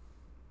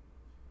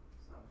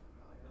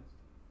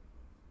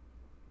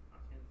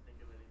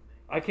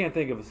 I can't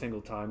think of a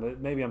single time.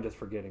 Maybe I'm just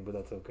forgetting, but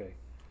that's okay.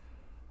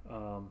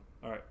 All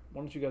right.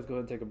 Why don't you guys go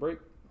ahead and take a break?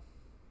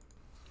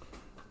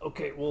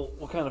 Okay,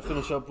 we'll kind of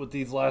finish up with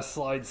these last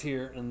slides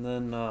here, and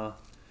then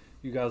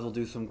you guys will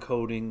do some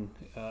coding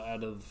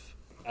out of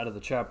the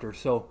chapter.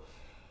 So,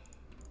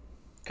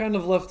 kind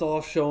of left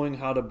off showing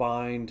how to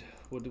bind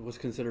what was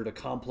considered a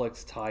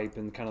complex type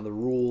and kind of the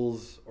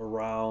rules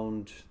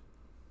around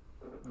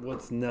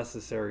what's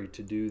necessary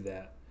to do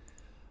that.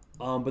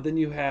 But then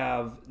you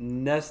have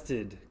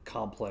nested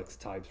complex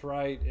types,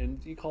 right?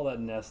 And you call that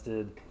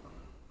nested.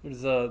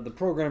 There's the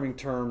programming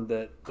term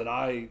that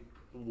I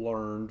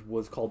learned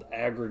was called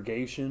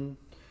aggregation.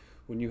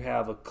 When you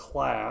have a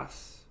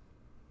class,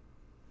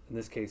 in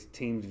this case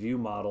Teams view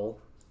model,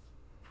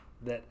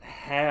 that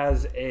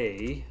has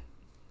a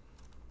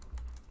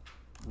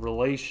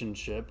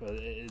relationship,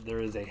 there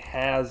is a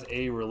has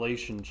a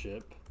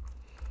relationship.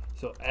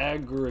 So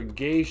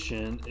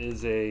aggregation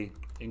is a,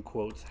 in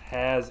quotes,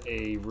 has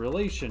a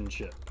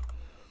relationship.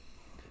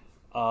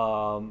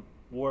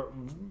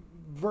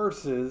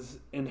 Versus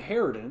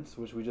inheritance,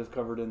 which we just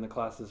covered in the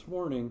class this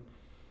morning,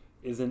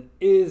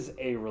 is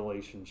a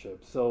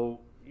relationship. So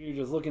you're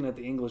just looking at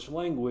the English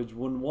language.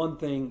 When one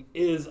thing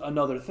is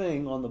another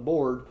thing on the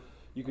board,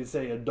 you could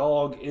say a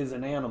dog is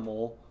an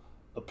animal,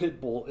 a pit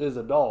bull is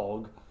a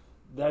dog.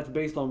 That's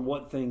based on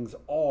what things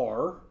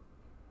are.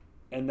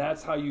 And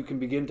that's how you can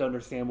begin to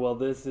understand, well,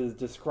 this is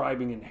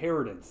describing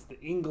inheritance. The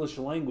English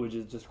language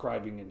is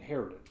describing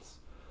inheritance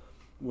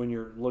when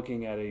you're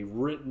looking at a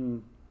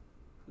written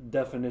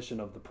definition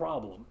of the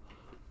problem.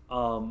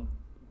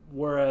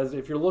 Whereas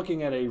if you're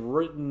looking at a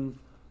written,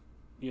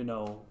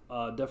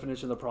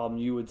 definition of the problem,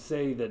 you would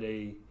say that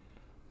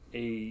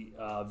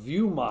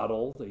view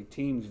model, a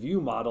team's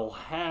view model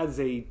has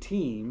a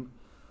team,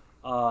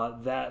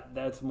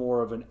 that's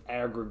more of an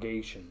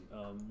aggregation.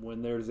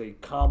 When there's a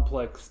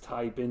complex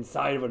type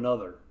inside of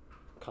another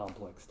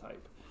complex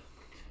type.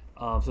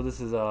 So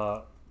this is,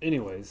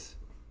 anyways.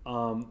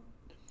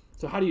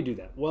 So how do you do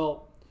that?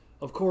 Well,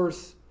 of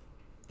course,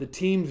 the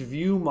team's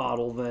view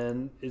model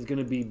then is going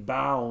to be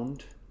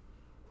bound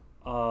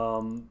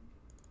to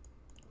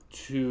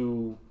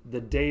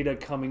the data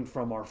coming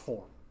from our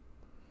form.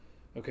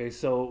 Okay,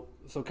 so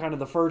kind of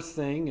the first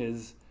thing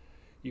is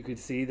you could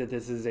see that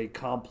this is a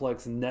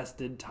complex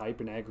nested type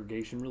and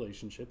aggregation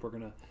relationship. We're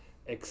going to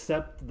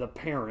accept the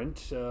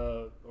parent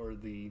or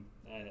the,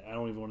 I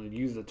don't even want to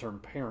use the term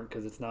parent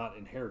because it's not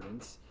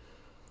inheritance,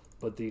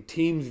 but the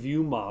team's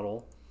view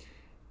model.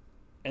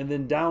 And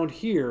then down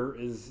here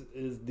is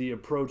the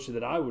approach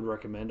that I would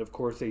recommend. Of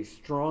course, a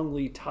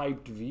strongly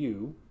typed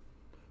view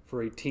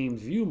for a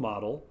team's view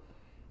model.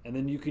 And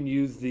then you can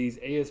use these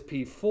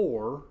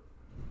ASP4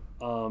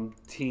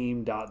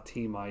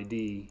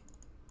 team.teamID.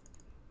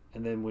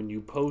 And then when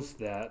you post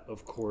that,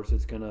 of course,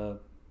 it's going to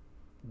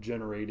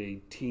generate a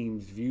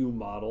team's view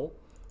model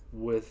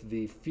with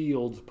the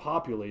fields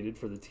populated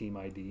for the team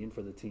ID and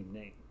for the team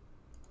name.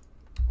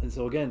 And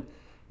so again,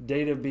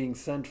 data being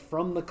sent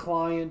from the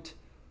client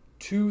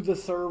to the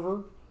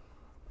server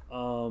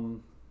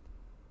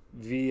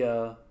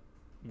via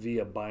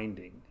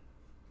binding.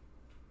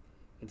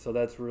 And so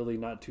that's really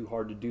not too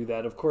hard to do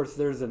that. Of course,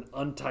 there's an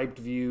untyped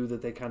view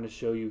that they kind of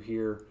show you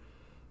here.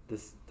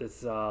 This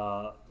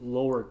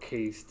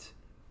lowercase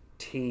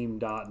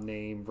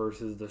team.name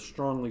versus the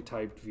strongly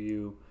typed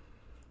view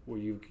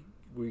where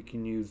we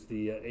can use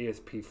the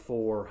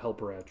ASP4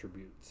 helper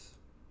attributes.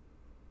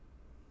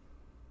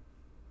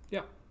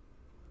 Yeah.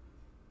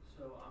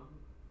 So I'm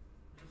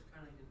just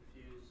kind of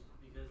confused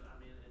because I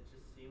mean it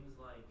just seems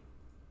like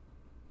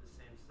the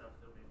same stuff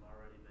that we've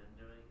already been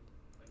doing.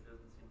 Like it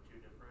doesn't seem too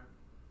different.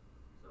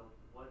 So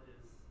what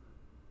is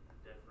the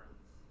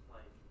difference?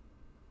 Like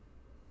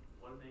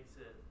what makes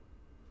it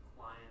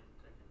client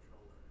to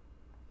controller?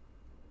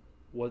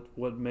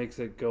 What makes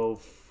it go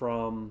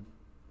from,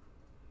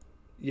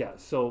 yeah,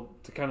 so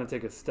to kind of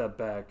take a step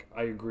back,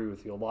 I agree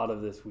with you. A lot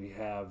of this we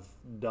have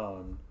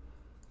done.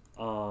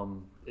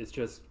 It's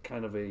just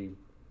kind of a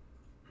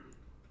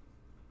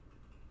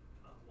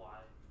Why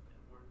it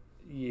works.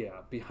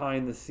 yeah,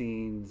 behind the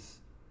scenes,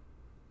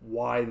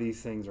 why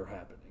these things are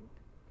happening.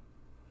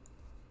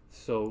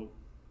 So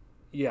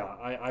yeah,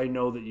 I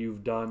know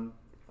that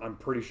I'm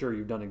pretty sure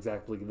you've done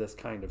exactly this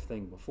kind of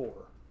thing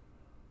before,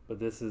 but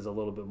this is a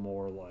little bit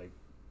more like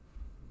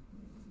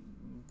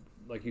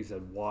you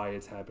said, why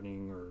it's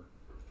happening, or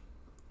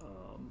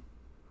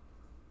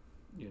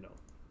you know.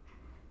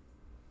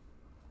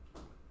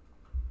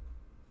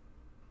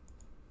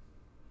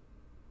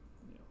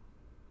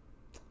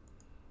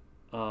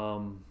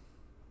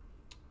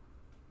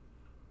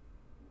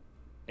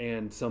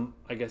 And some,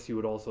 I guess you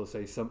would also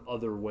say, some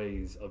other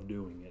ways of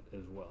doing it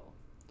as well.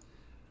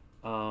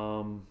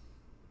 And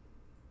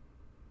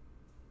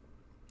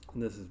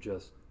this is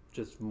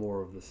just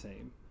more of the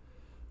same,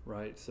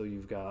 right? So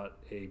you've got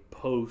a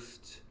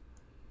post,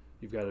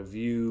 you've got a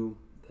view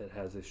that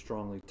has a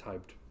strongly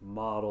typed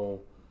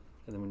model,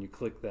 and then when you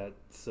click that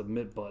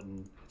submit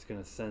button, it's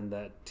going to send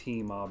that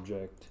team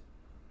object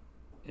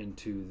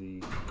into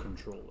the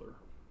controller.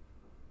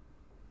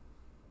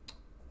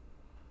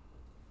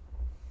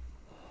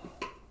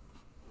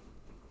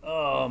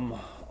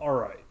 All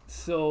right,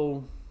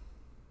 so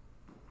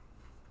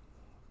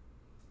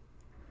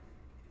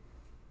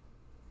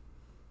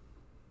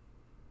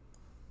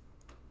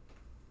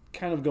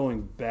kind of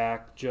going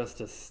back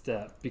just a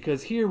step,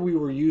 because here we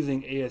were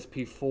using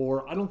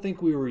ASP4. I don't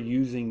think we were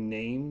using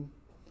name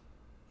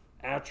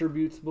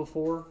attributes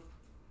before,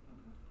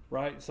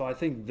 right? So I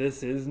think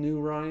this is new,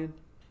 Ryan.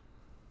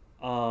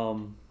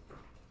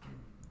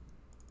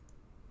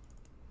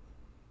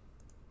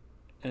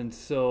 And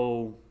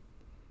so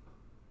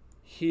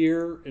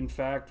here, in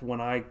fact, when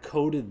I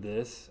coded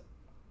this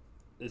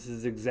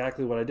is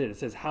exactly what I did. It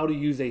says how to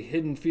use a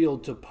hidden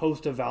field to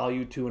post a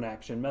value to an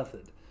action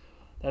method.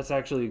 That's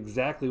actually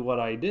exactly what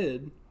I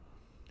did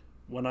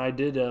when I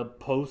did a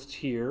post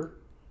here,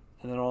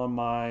 and then on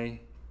my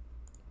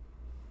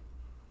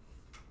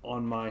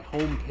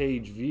home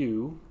page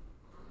view,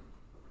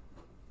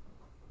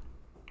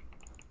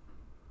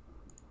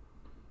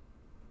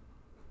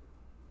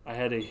 I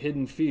had a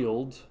hidden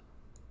field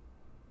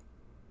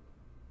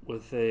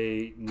with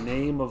a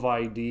name of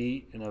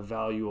ID and a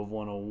value of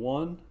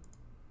 101.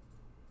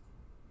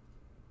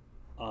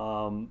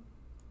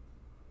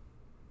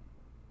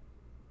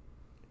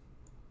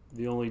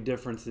 The only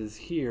difference is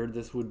here,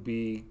 this would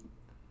be,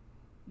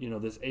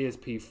 this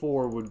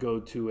ASP4 would go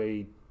to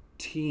a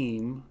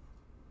team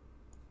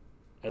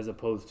as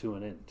opposed to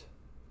an int.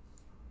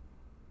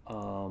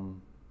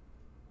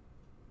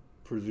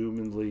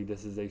 Presumably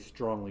this is a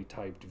strongly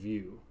typed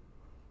view.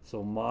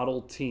 So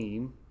model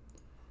team,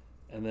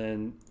 and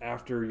then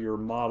after your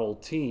model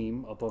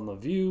team up on the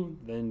view,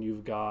 then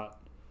you've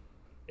got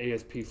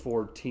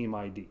ASP4 team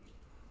ID.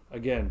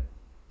 Again,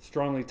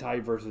 strongly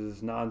typed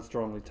versus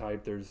non-strongly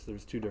typed.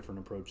 There's two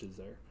different approaches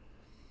there.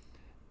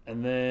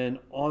 And then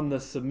on the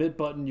submit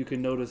button, you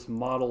can notice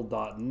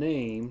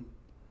model.name.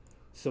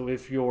 So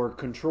if your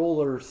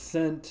controller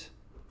sent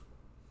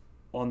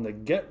on the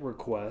get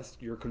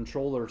request, your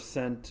controller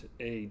sent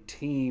a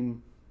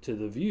team to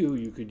the view,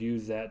 you could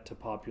use that to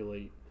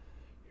populate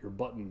your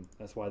button.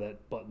 That's why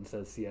that button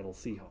says Seattle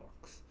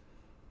Seahawks.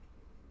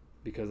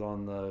 Because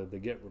on the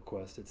get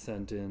request, it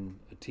sent in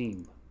a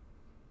team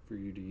for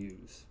you to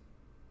use.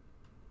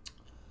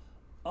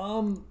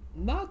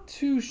 Not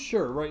too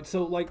sure, right?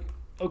 So like,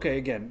 okay,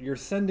 again, you're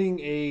sending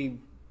a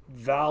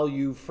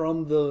value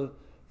from the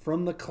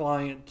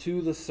client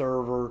to the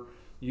server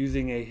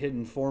using a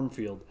hidden form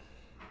field.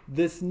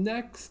 These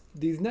next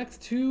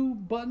two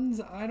buttons,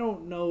 I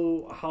don't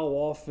know how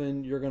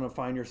often you're going to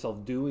find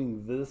yourself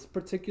doing this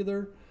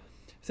particular.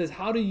 It says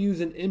how to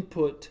use an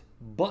input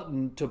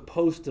button to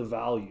post a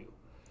value.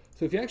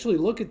 So if you actually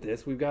look at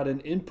this, we've got an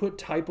input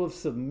type of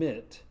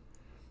submit,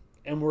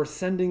 and we're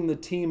sending the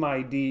team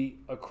ID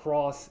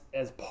across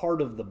as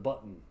part of the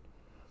button.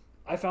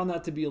 I found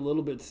that to be a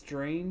little bit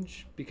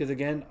strange because,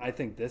 again, I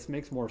think this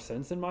makes more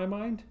sense in my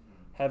mind,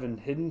 having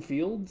hidden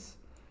fields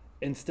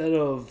instead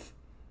of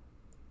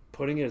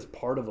putting it as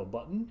part of a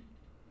button.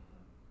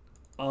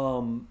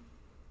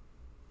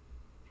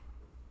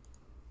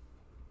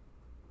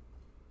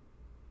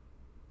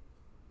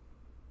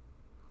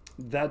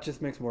 That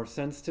just makes more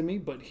sense to me.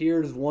 But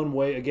here's one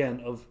way,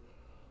 again, of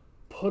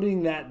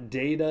putting that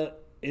data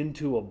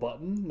into a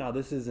button. Now,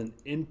 this is an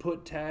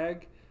input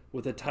tag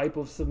with a type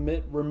of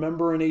submit.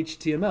 Remember, in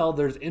HTML,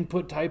 there's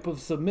input type of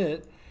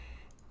submit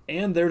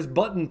and there's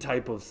button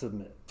type of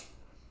submit.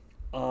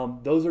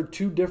 Those are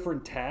two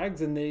different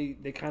tags, and they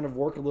kind of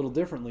work a little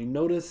differently.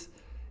 Notice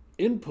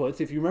inputs,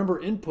 if you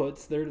remember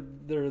inputs,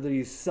 they're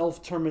these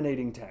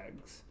self-terminating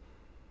tags,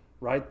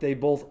 right? They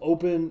both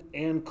open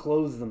and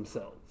close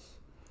themselves,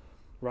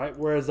 right?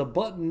 Whereas a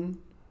button,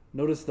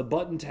 notice the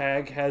button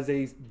tag has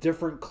a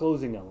different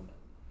closing element,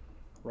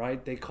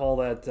 right? They call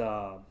that,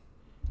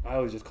 I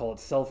always just call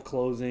it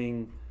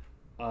self-closing.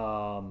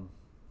 Oh,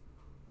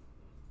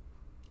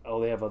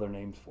 they have other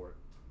names for it.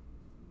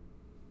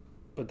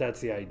 But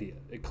that's the idea.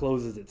 It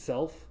closes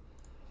itself.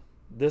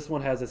 This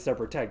one has a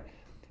separate tag.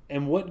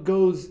 And what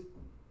goes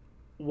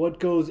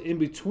in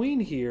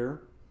between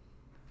here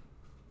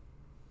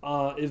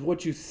is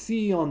what you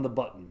see on the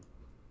button,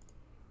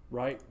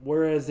 right?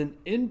 Whereas an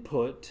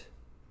input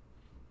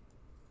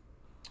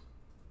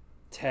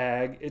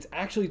tag, it's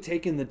actually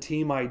taking the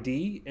team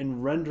ID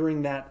and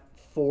rendering that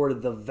for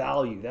the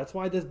value. That's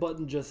why this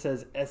button just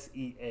says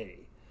SEA.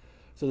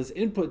 So this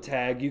input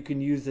tag, you can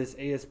use this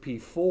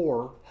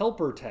ASP4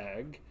 helper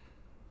tag,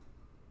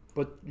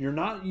 but you're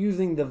not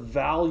using the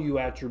value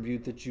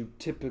attribute that you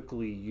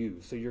typically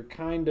use. So you're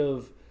kind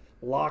of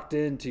locked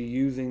into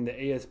using the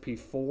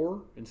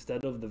ASP4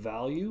 instead of the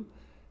value.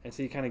 And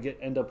so you kind of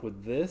end up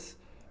with this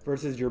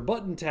versus your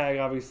button tag.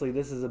 Obviously,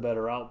 this is a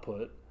better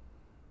output.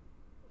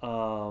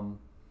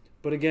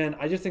 But again,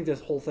 I just think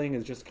this whole thing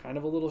is just kind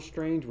of a little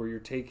strange where you're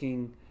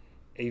taking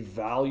a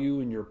value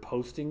and you're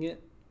posting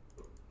it.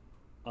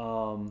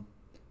 So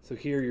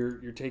here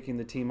you're taking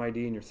the team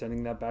ID and you're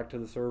sending that back to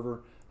the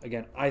server.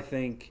 Again, I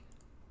think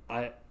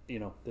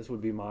this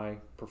would be my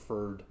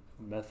preferred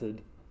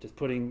method. Just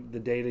putting the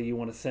data you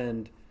want to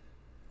send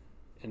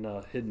in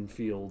hidden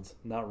fields,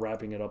 not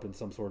wrapping it up in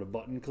some sort of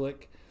button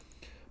click.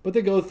 But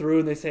they go through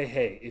and they say,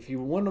 hey, if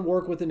you want to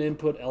work with an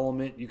input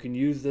element, you can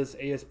use this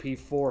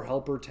ASP4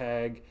 helper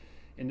tag,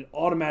 and it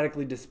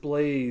automatically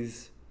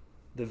displays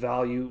the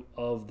value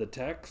of the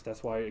text.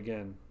 That's why,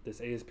 again, this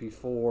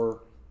ASP4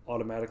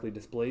 automatically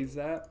displays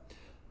that.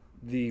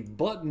 The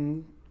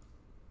button,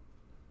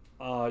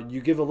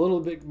 you give a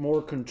little bit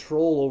more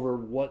control over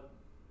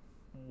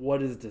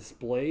what is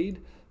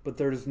displayed, but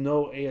there's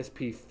no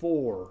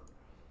ASP4.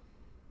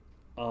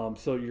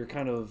 So you're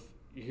kind of,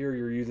 here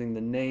you're using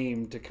the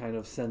name to kind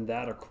of send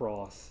that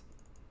across.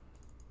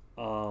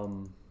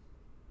 Again,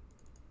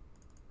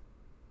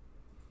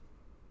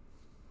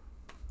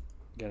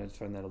 I just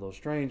find that a little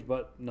strange,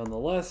 but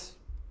nonetheless,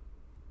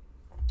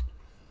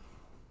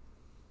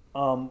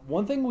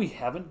 one thing we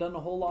haven't done a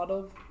whole lot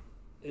of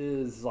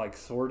is like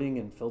sorting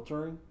and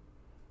filtering,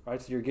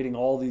 right? So you're getting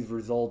all these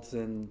results,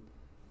 and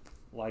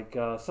like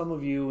some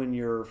of you in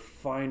your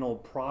final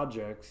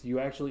projects, you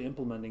actually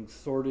implementing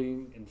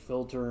sorting and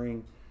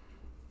filtering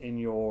in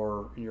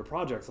your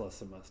projects last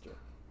semester.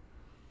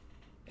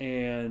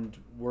 And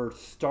we're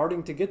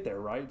starting to get there,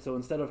 right? So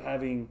instead of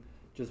having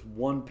just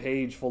one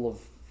page full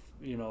of,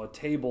 a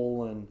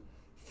table and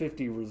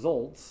 50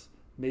 results,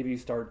 maybe you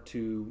start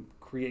to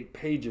create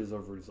pages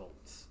of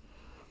results.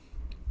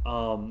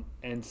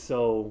 And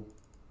so,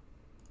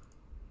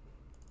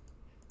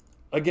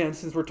 again,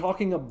 since we're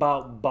talking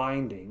about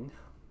binding,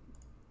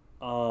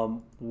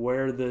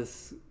 where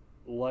this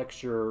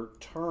lecture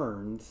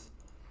turns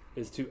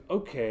is to,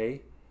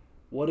 okay,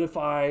 what if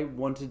I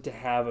wanted to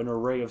have an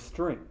array of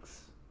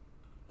strings?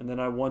 And then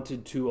I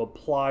wanted to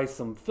apply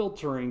some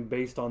filtering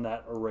based on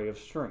that array of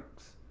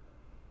strings.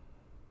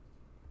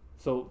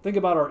 So think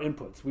about our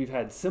inputs. We've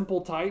had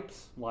simple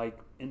types like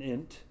an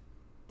int,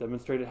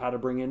 demonstrated how to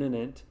bring in an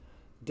int,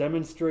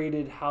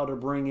 demonstrated how to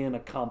bring in a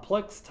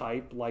complex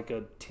type like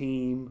a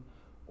team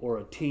or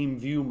a team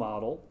view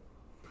model,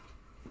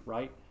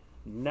 right?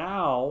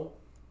 Now,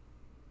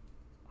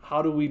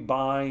 how do we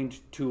bind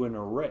to an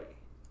array?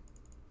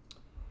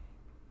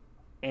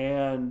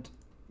 And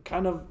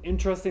kind of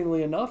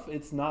interestingly enough,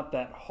 it's not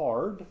that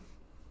hard.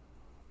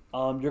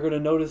 You're going to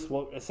notice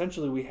what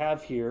essentially we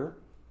have here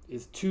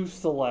is two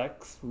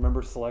selects.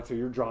 Remember, selects are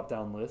your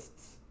drop-down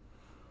lists.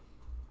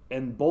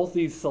 And both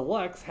these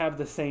selects have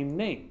the same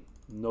name.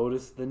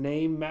 Notice the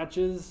name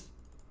matches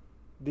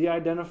the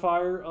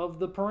identifier of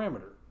the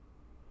parameter,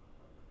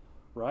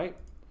 right?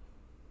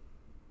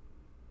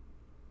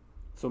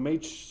 So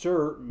make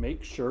sure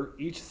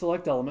each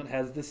select element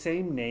has the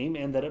same name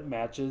and that it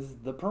matches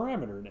the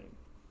parameter name,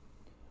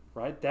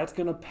 right? That's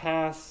going to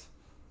pass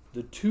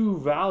the two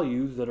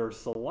values that are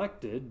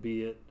selected,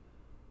 be it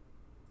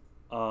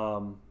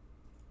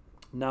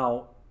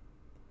now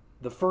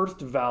the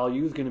first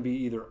value is going to be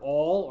either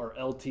all or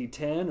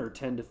LT10 or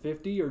 10 to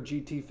 50 or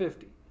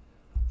GT50.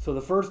 So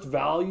the first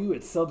value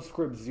at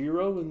subscript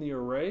 0 in the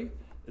array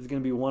is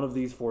going to be one of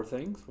these four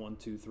things, 1,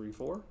 2, 3,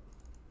 4.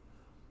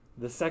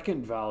 The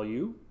second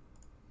value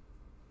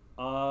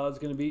is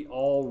going to be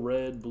all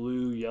red,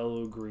 blue,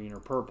 yellow, green,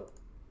 or purple.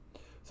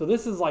 So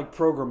this is like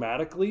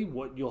programmatically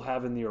what you'll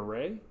have in the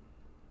array.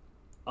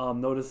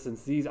 Notice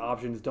since these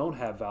options don't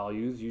have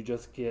values, you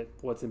just get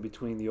what's in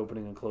between the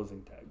opening and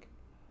closing tag.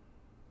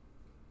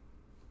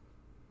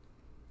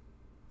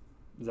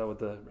 Is that what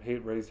the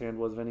raised hand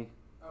was, Vinny?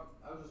 I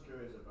was just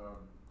curious if, if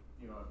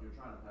you're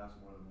trying to pass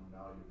more than one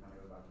value, it kind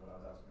of goes back to what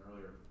I was asking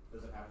earlier.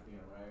 Does it have to be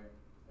an array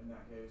in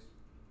that case?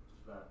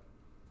 If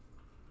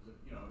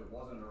it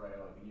wasn't an array,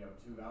 like, and you have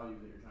two values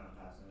that you're trying to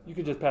pass in. You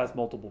could just pass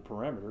multiple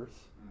parameters,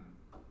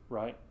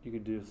 right? You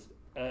could do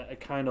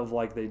kind of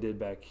like they did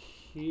back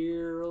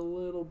here a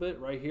little bit,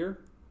 right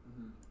here,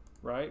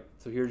 right?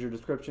 So here's your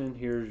description,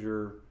 here's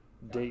your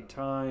date,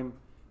 time,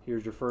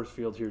 here's your first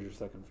field, here's your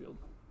second field.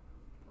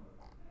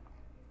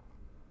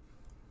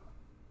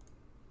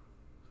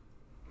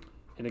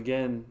 And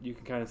again, you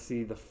can kind of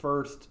see the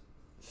first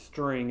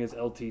string is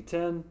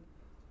LT10.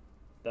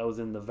 That was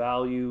in the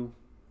value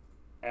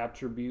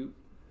attribute.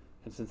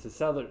 And since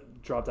this other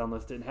drop-down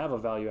list didn't have a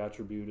value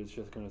attribute, it's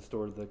just going to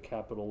store the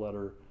capital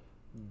letter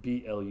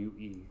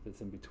BLUE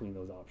that's in between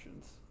those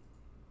options.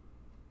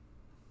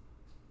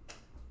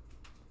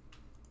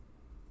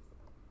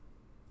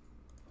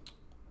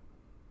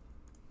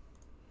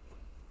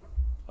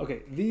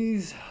 Okay,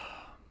 these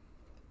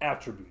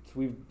attributes,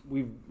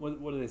 what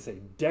do they say?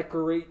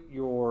 Decorate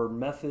your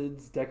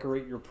methods,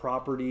 decorate your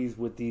properties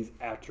with these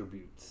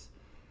attributes.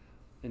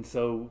 And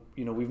so,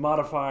 we've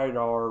modified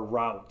our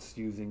routes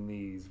using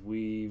these.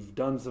 We've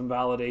done some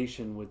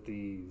validation with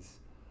these.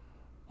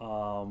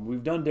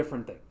 We've done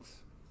different things.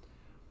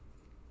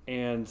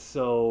 And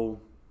so,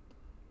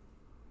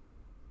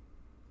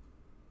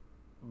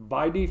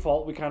 by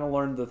default, we kind of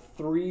learned the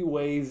three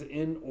ways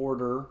in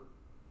order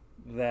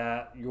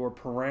that your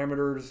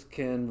parameters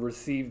can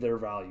receive their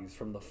values: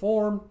 from the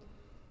form,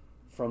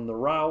 from the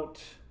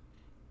route,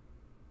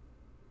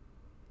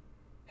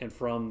 and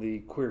from the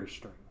query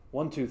string.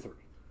 1, 2, 3.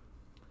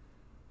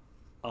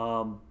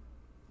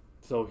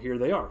 So here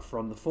they are: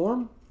 from the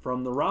form,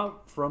 from the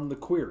route, from the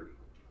query.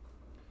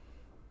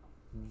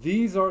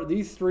 These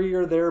three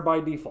are there by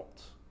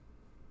default.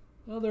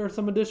 Now there are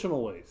some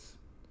additional ways: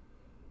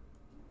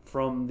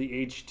 from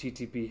the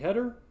HTTP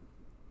header,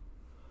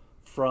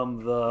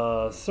 from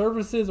the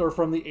services, or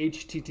from the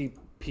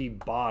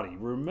HTTP body.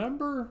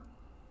 Remember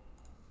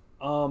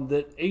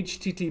that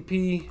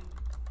HTTP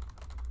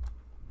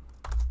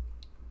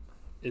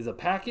is a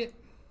packet,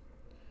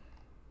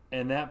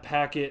 and that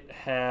packet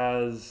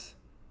has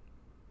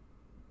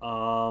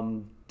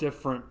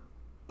different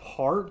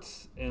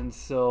parts. And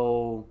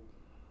so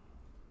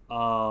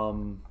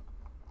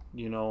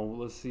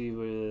let's see,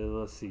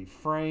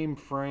 frame.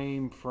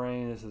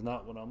 This is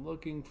not what I'm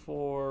looking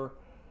for.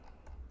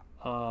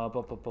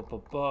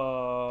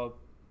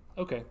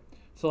 Okay,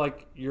 so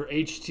like your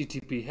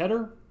HTTP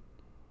header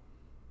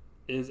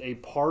is a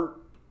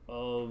part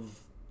of,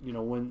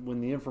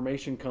 when the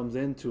information comes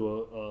into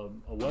a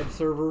web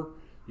server,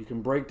 you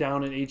can break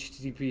down an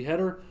HTTP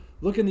header.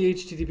 Look in the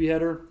HTTP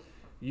header,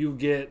 you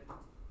get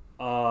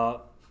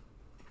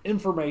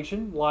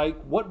information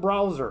like what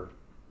browser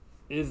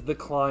is the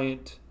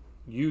client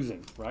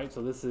using, right?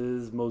 So this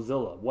is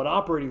Mozilla. What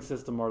operating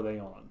system are they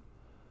on?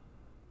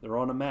 They're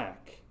on a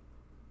Mac.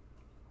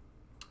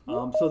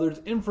 So there's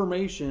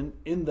information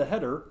in the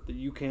header that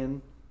you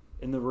can,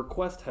 in the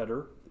request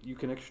header, that you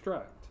can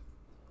extract.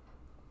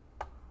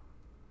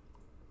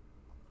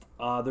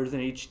 There's an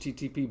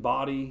HTTP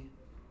body,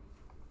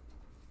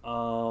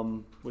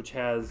 which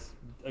has,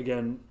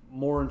 again,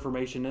 more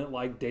information in it,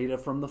 like data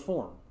from the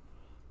form.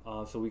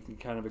 So we can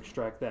kind of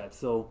extract that.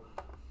 So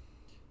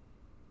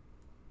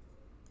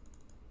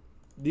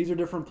these are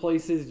different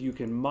places you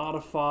can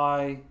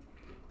modify.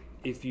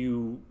 If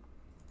you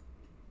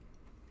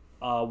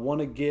want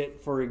to get,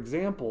 for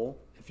example,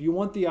 if you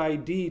want the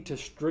ID to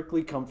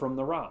strictly come from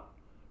the route,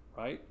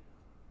 right?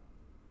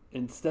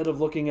 Instead of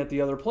looking at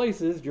the other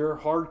places, you're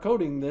hard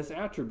coding this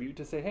attribute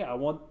to say, hey, I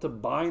want to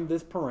bind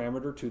this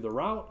parameter to the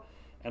route,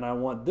 and I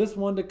want this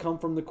one to come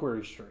from the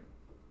query string.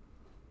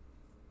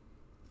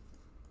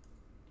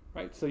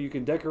 Right? So you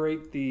can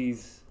decorate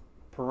these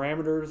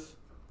parameters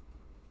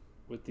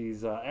with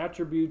these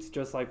attributes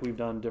just like we've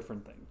done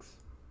different things.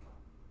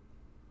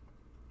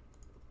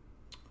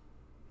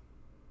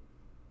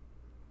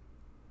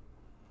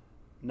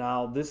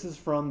 Now, this is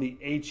from the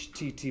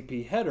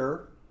HTTP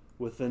header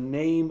with the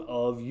name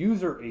of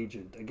user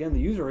agent. Again, the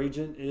user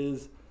agent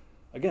is,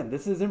 again,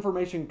 this is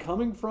information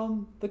coming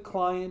from the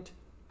client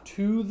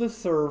to the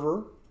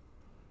server.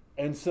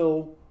 And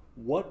so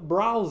what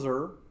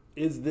browser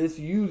is this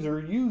user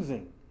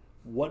using?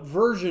 What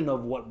version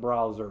of what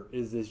browser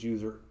is this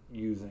user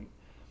using?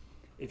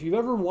 If you've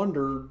ever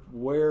wondered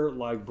where,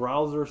 like,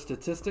 browser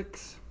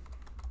statistics,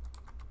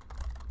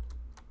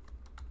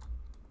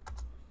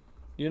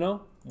 you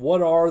know,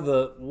 what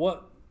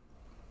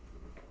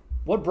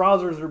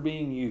browsers are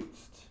being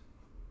used?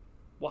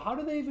 Well, how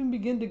do they even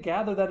begin to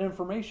gather that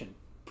information?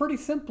 Pretty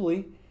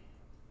simply,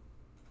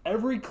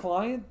 every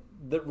client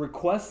that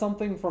requests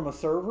something from a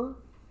server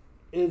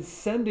is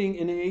sending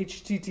in an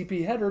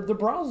HTTP header the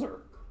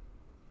browser.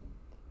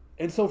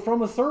 And so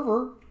from a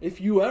server, if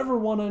you ever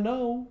want to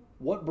know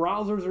what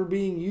browsers are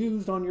being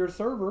used on your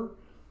server,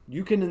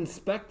 you can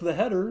inspect the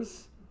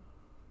headers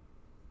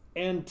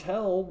and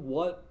tell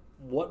what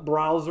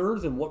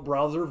browsers and what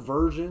browser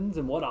versions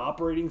and what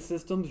operating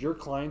systems your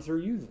clients are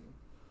using.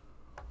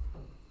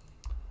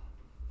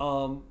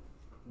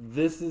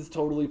 This is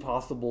totally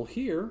possible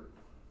here.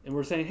 And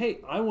we're saying, hey,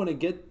 I want to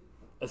get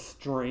a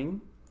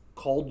string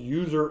called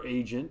user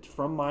agent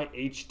from my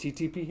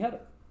HTTP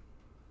header.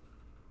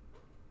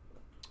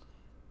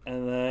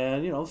 And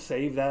then, you know,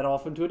 save that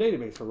off into a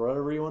database or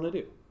whatever you want to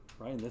do.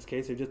 Right? In this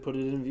case, I just put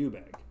it in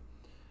ViewBag.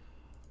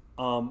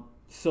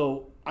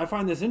 So I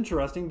find this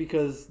interesting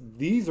because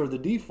these are the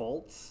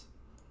defaults.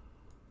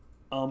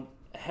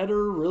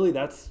 Header, really,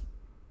 that's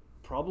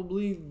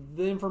probably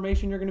the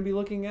information you're going to be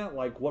looking at.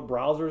 Like, what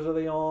browsers are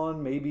they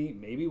on?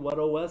 Maybe what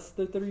OS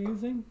that they're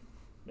using.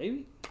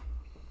 Maybe.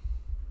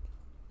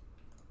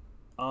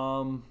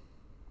 So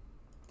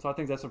I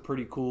think that's a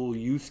pretty cool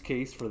use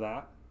case for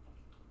that.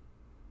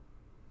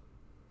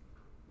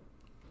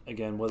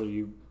 Again, whether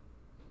you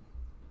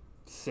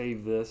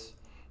save this.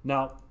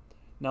 Now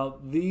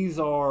these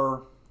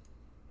are,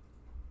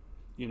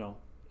 you know,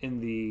 in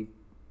the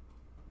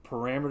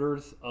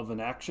parameters of an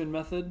action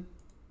method.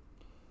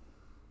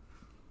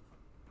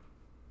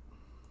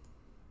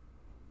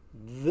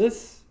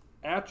 This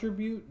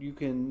attribute, you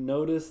can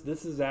notice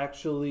this is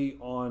actually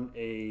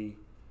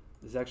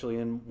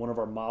in one of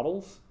our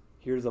models.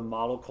 Here's a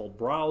model called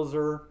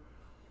browser,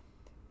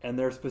 and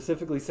they're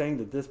specifically saying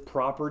that this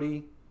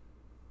property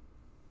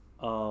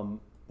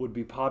would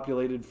be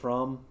populated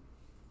from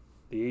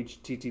the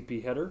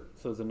HTTP header.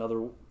 So there's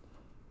another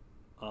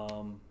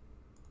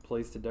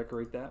place to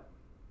decorate that.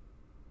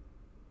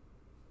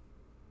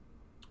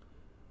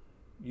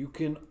 You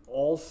can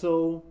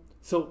also,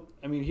 so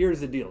I mean,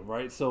 here's the deal,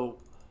 right? So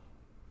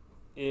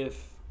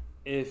if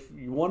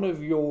one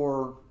of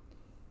your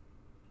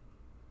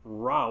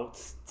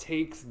routes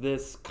takes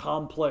this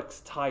complex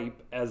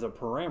type as a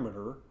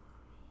parameter,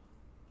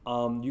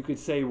 you could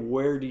say,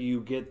 where do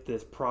you get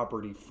this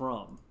property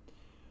from?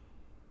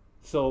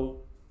 So,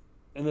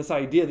 and this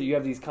idea that you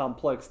have these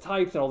complex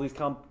types and all these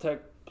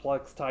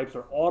complex types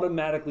are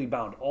automatically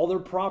bound. All their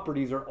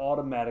properties are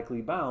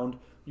automatically bound.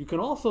 You can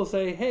also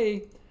say,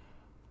 hey,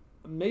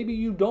 maybe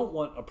you don't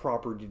want a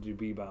property to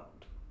be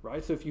bound,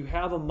 right? So if you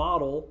have a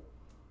model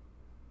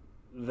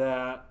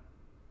that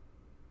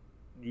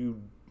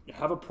you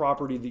have a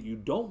property that you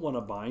don't want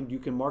to bind, you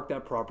can mark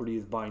that property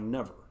as bind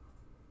never.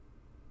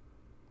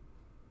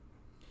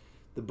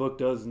 The book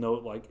does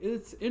note, like,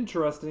 it's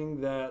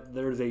interesting that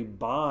there's a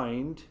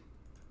bind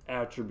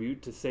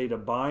attribute to say to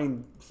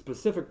bind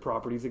specific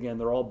properties. Again,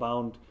 they're all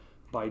bound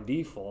by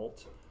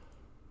default.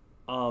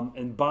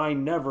 And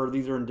bind never,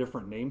 these are in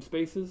different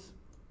namespaces.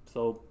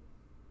 So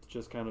it's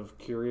just kind of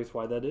curious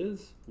why that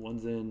is.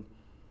 One's in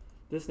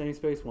this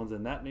namespace, one's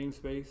in that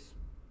namespace.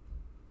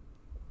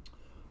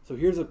 So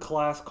here's a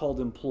class called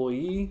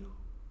employee.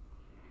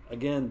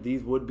 Again,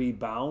 these would be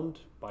bound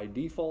by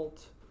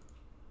default.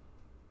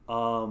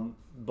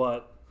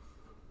 But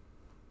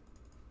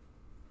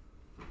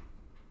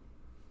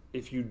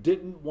if you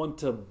didn't want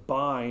to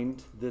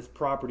bind this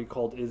property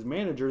called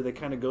isManager, they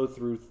kind of go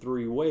through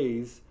three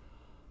ways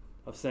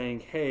of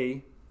saying,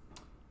 hey,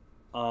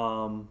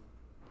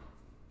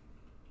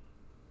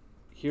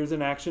 here's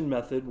an action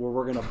method where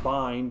we're going to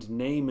bind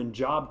name and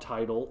job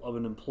title of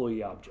an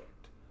employee object.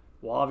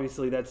 Well,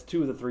 obviously, that's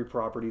two of the three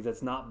properties.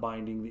 That's not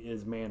binding the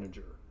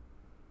isManager.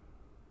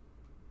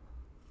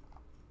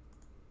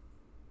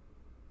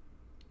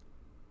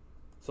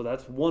 So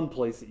that's one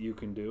place that you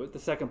can do it. The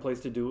second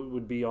place to do it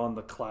would be on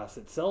the class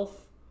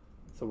itself.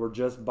 So we're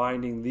just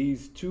binding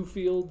these two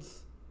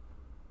fields.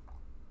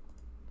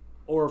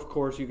 Or, of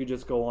course, you could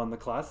just go on the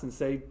class and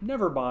say,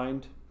 never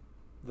bind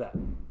that.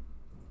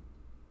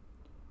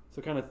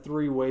 So kind of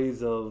three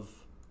ways of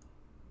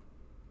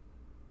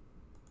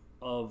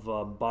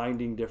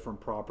binding different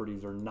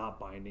properties or not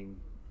binding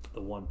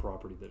the one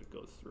property that it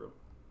goes through.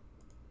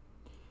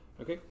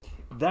 Okay,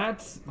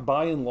 that's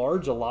by and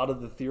large a lot of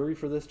the theory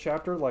for this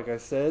chapter. Like I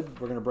said,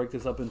 we're going to break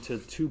this up into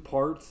two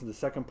parts. The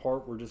second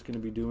part, we're just going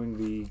to be doing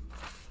the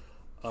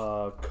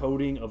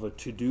coding of a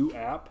to-do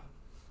app.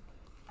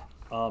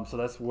 So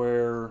that's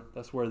where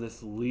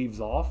this leaves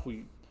off.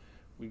 We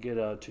get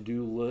a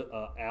to-do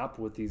app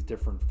with these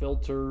different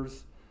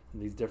filters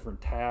and these different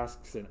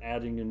tasks, and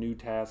adding a new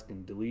task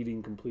and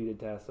deleting completed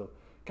tasks. So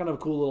kind of a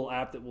cool little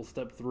app that we'll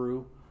step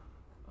through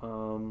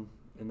in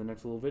the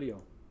next little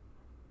video.